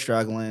already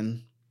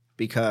struggling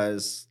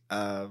because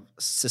of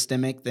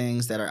systemic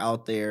things that are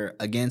out there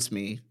against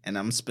me, and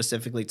I'm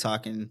specifically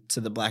talking to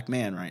the black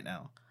man right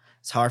now.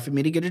 It's hard for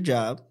me to get a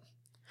job.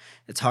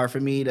 It's hard for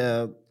me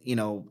to,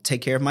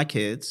 take care of my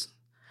kids.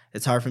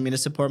 It's hard for me to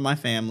support my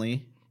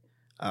family,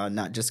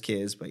 not just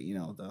kids, but,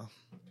 the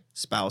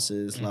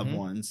spouses, mm-hmm. loved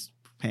ones,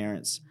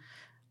 parents.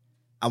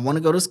 I want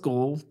to go to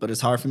school, but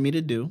it's hard for me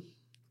to do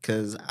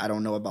because I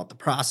don't know about the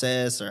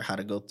process or how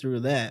to go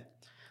through that.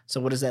 So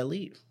what does that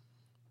leave?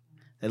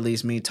 It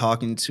leaves me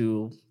talking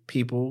to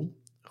people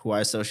who I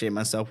associate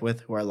myself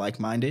with, who are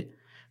like-minded,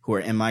 who are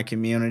in my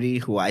community,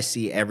 who I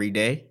see every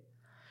day.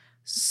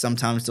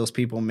 Sometimes those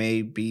people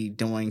may be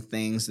doing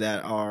things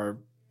that are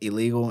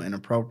illegal,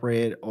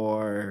 inappropriate,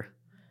 or,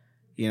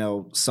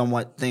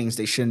 somewhat things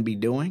they shouldn't be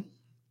doing.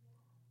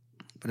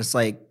 But it's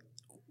like,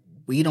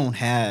 we don't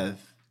have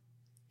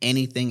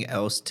anything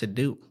else to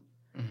do,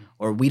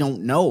 or we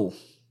don't know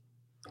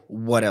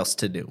what else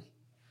to do.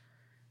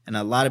 And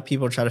a lot of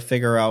people try to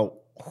figure out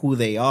who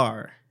they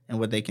are and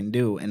what they can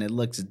do, and it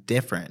looks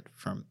different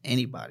from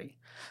anybody.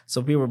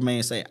 So people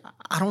may say,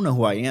 I don't know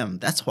who I am.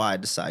 That's why I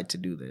decide to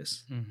do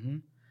this. Mm-hmm.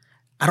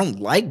 I don't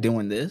like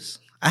doing this.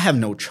 I have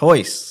no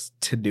choice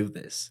to do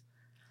this.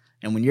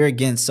 And when you're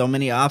against so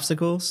many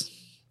obstacles,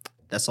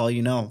 that's all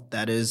you know.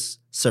 That is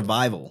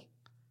survival.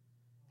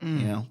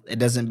 It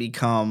doesn't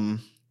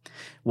become,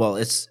 well,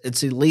 it's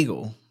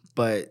illegal,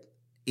 but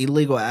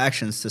illegal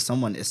actions to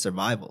someone is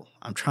survival.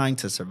 I'm trying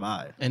to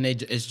survive. And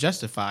it's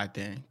justified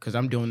then, because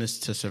I'm doing this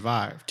to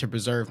survive, to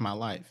preserve my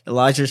life.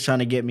 Elijah's trying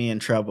to get me in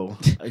trouble,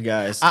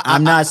 guys.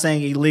 I'm not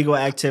saying illegal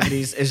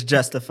activities is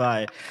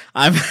justified.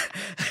 I'm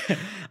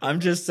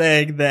just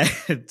saying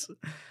that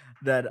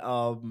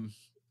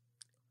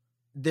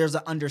there's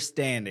an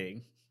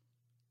understanding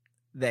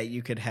that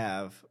you could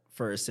have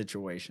for a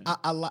situation.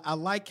 I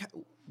like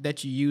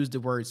that you use the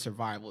word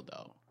survival,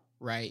 though,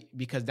 right?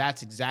 Because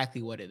that's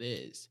exactly what it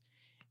is.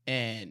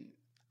 And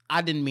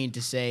I didn't mean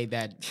to say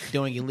that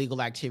doing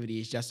illegal activity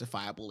is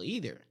justifiable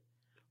either.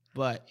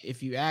 But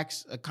if you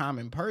ask a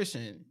common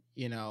person,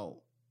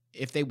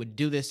 if they would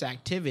do this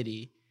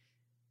activity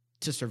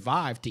to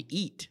survive, to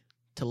eat,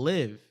 to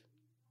live,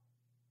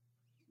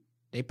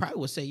 they probably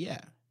would say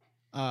yeah.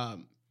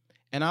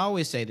 And I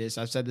always say this.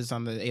 I've said this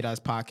on the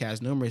ADOS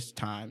podcast numerous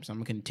times. I'm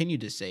going to continue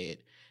to say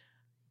it.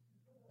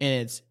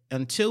 And it's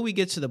until we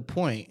get to the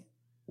point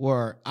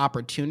where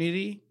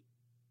opportunity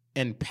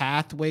and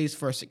pathways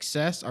for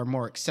success are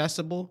more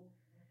accessible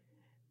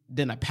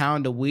than a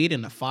pound of weed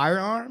and a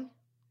firearm,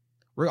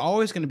 we're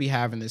always going to be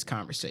having this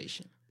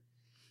conversation.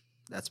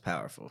 That's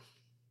powerful.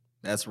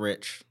 That's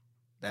rich.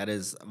 That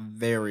is a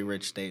very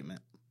rich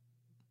statement.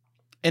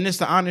 And it's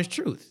the honest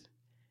truth.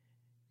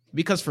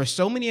 Because for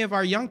so many of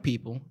our young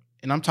people,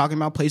 and I'm talking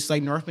about places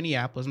like North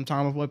Minneapolis, I'm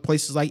talking about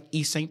places like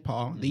East St.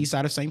 Paul, the east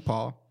side of St.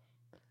 Paul,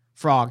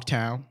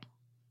 Frogtown,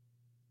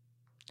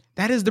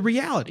 that is the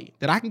reality,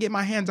 that I can get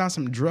my hands on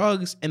some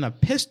drugs and a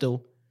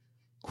pistol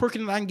quicker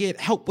than I can get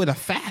help with a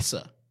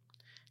FAFSA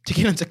to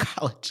get into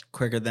college.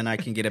 Quicker than I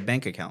can get a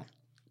bank account.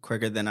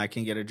 Quicker than I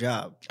can get a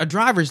job. A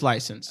driver's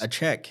license. A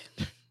check.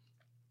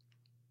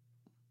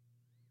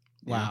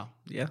 Wow.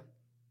 Yeah.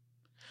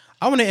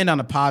 I want to end on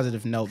a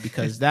positive note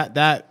because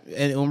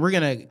and we're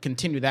going to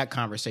continue that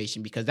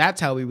conversation because that's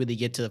how we really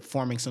get to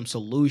forming some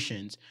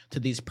solutions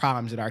to these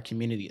problems that our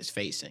community is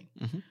facing.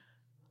 Mm-hmm.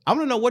 I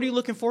want to know, what are you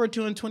looking forward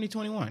to in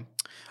 2021?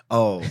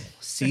 Oh,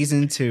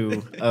 season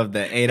 2 of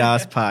the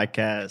ADOS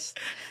podcast.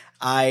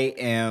 I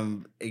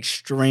am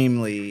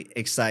extremely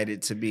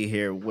excited to be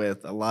here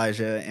with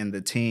Elijah and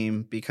the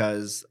team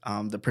because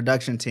the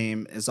production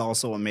team is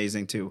also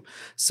amazing too.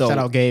 So shout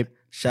out Gabe.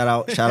 Shout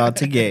out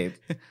to Gabe.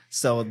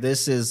 So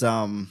this is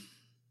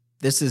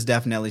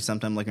definitely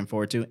something I'm looking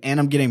forward to.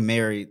 And I'm getting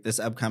married this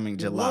upcoming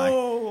July.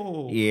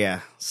 Whoa. Yeah.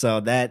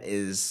 So that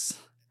is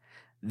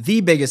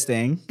the biggest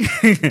thing.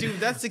 Dude,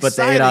 that's exciting. But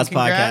the ADOS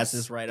podcast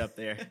is right up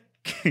there.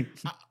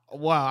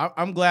 Wow,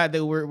 I'm glad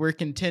that we're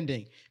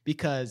contending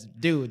because,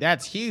 dude,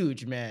 that's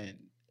huge, man.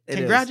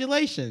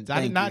 Congratulations.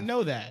 I did not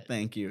know that.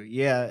 Thank you.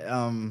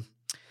 Yeah.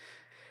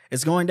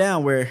 It's going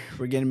down. We're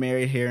getting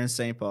married here in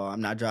St. Paul. I'm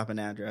not dropping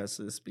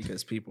addresses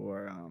because people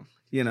are,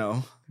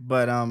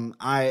 but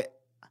I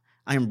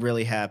am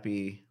really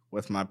happy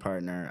with my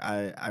partner.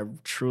 I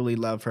truly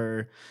love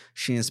her.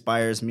 She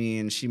inspires me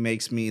and she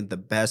makes me the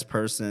best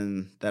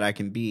person that I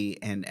can be.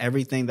 And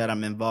everything that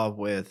I'm involved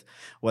with,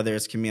 whether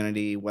it's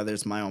community, whether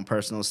it's my own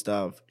personal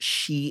stuff,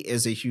 she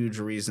is a huge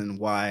reason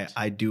why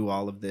I do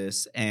all of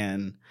this.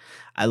 And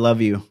I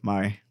love you,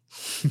 Mari.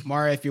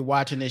 Mara, if you're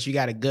watching this, you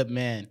got a good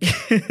man.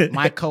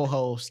 My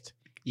co-host.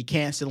 You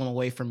can't steal him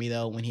away from me,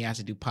 though, when he has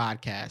to do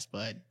podcasts.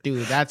 But,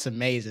 dude, that's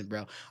amazing,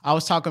 bro. I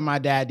was talking to my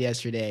dad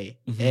yesterday,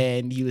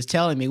 and he was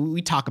telling me,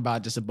 we talk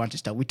about just a bunch of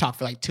stuff. We talked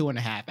for like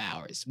 2.5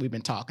 hours. We've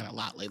been talking a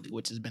lot lately,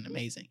 which has been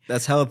amazing.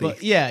 That's healthy.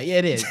 But, yeah,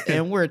 it is.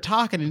 And we're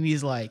talking, and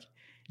he's like,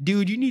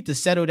 dude, you need to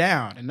settle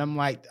down. And I'm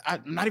like,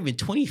 I'm not even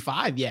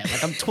 25 yet.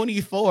 Like, I'm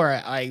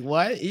 24. Like,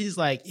 what? He's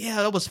like,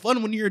 yeah, that was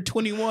fun when you were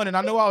 21. And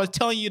I know I was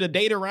telling you to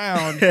date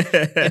around.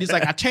 And he's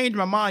like, I changed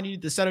my mind. You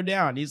need to settle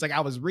down. He's like,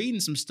 I was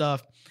reading some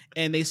stuff,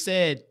 and they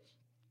said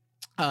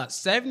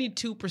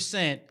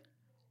 72%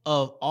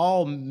 of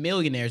all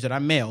millionaires that are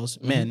males,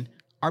 men,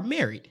 are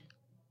married.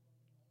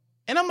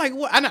 And I'm like,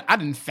 what? I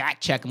didn't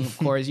fact check him, of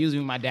course. Usually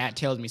when my dad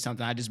tells me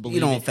something, I just believe it.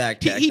 You don't it.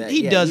 fact check that.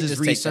 He does his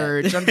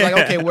research. I'm like,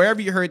 okay,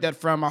 wherever you heard that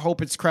from, I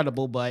hope it's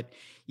credible. But,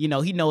 he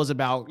knows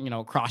about,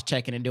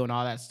 cross-checking and doing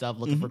all that stuff,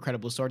 looking for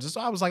credible sources.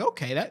 So I was like,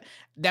 okay,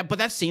 but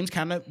that seems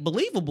kind of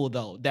believable,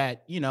 though,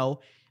 that,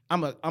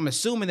 I'm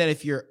assuming that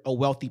if you're a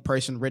wealthy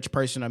person, rich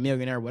person, a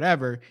millionaire,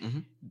 whatever,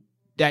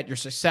 that you're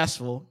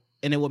successful.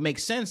 And it would make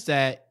sense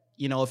that,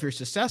 if you're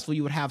successful,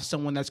 you would have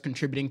someone that's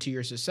contributing to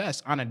your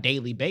success on a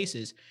daily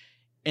basis.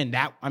 And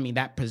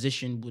that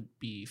position would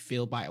be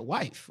filled by a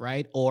wife,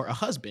 right? Or a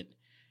husband.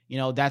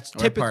 That's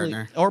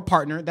typically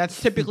partner.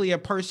 That's typically a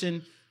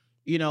person,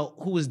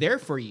 who is there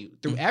for you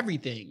through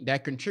everything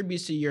that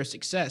contributes to your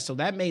success. So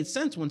that made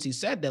sense once he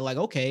said that, like,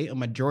 okay, a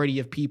majority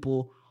of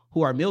people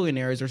who are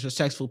millionaires are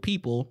successful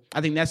people. I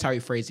think that's how he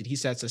phrased it. He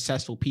said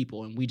successful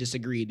people. And we just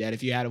agreed that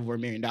if you had over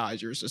 $1 million,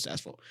 you're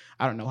successful.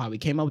 I don't know how we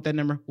came up with that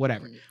number,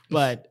 whatever.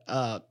 But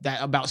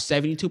that about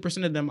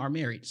 72% of them are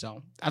married.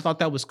 So I thought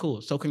that was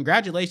cool. So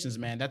congratulations,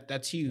 man.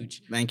 That's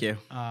huge. Thank you.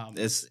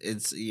 This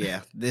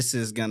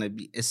is going to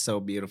be, it's so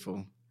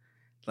beautiful.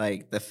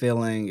 Like, the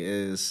feeling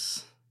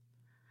is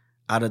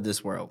out of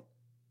this world.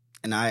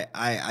 And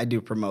I do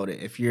promote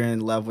it. If you're in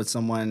love with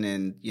someone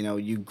and,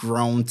 you've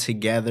grown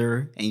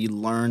together and you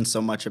learn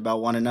so much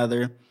about one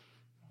another,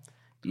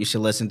 you should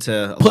listen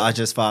to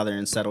Elijah's father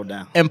and settle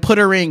down. And put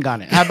a ring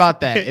on it. How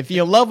about that? If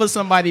you're in love with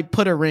somebody,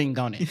 put a ring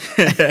on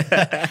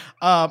it.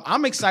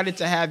 I'm excited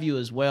to have you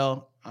as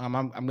well. I'm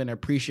going to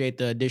appreciate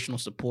the additional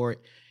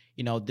support.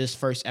 This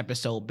first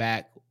episode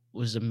back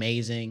was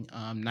amazing.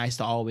 Nice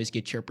to always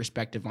get your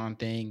perspective on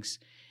things.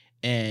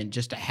 And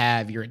just to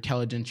have your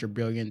intelligence, your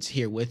brilliance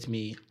here with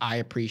me, I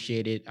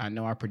appreciate it. I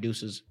know our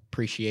producers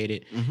appreciate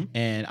it.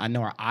 And I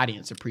know our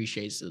audience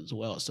appreciates it as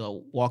well.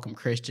 So welcome,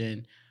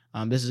 Christian.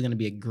 This is going to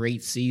be a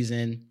great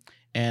season.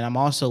 And I'm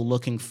also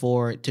looking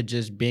forward to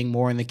just being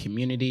more in the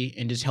community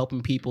and just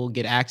helping people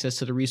get access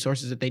to the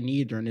resources that they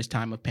need during this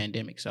time of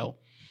pandemic. So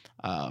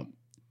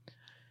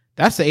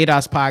that's the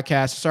ADOS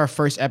podcast. It's our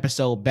first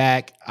episode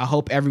back. I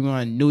hope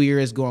everyone New Year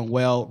is going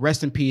well.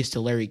 Rest in peace to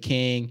Larry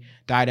King,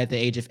 died at the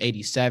age of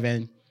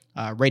 87.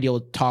 Radio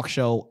talk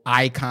show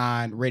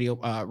icon,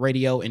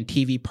 radio and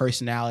TV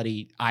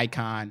personality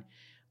icon.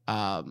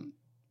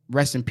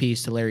 Rest in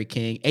peace to Larry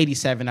King.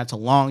 87, that's a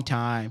long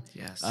time.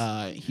 Yes.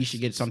 He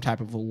should get some type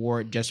of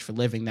award just for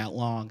living that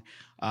long.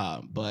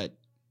 But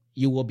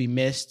you will be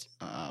missed.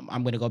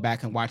 I'm going to go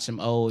back and watch some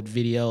old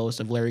videos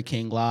of Larry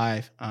King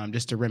live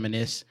just to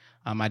reminisce.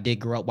 I did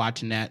grow up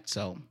watching that,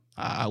 so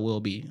I will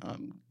be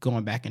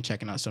going back and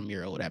checking out some of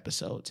your old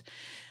episodes.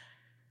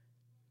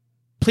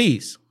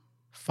 Please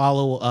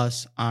follow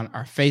us on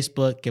our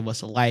Facebook. Give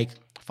us a like.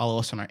 Follow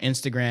us on our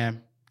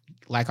Instagram.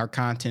 Like our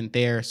content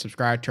there.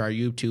 Subscribe to our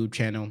YouTube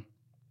channel.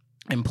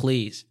 And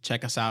please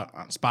check us out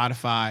on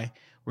Spotify.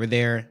 We're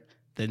there.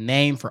 The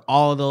name for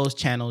all of those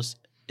channels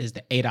is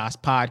the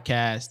ADOS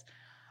Podcast.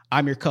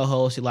 I'm your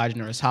co-host, Elijah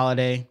Norris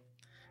Holiday.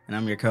 And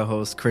I'm your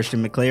co-host,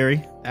 Christian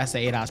McCleary. That's the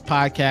ADOS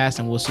Podcast,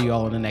 and we'll see you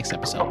all in the next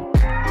episode.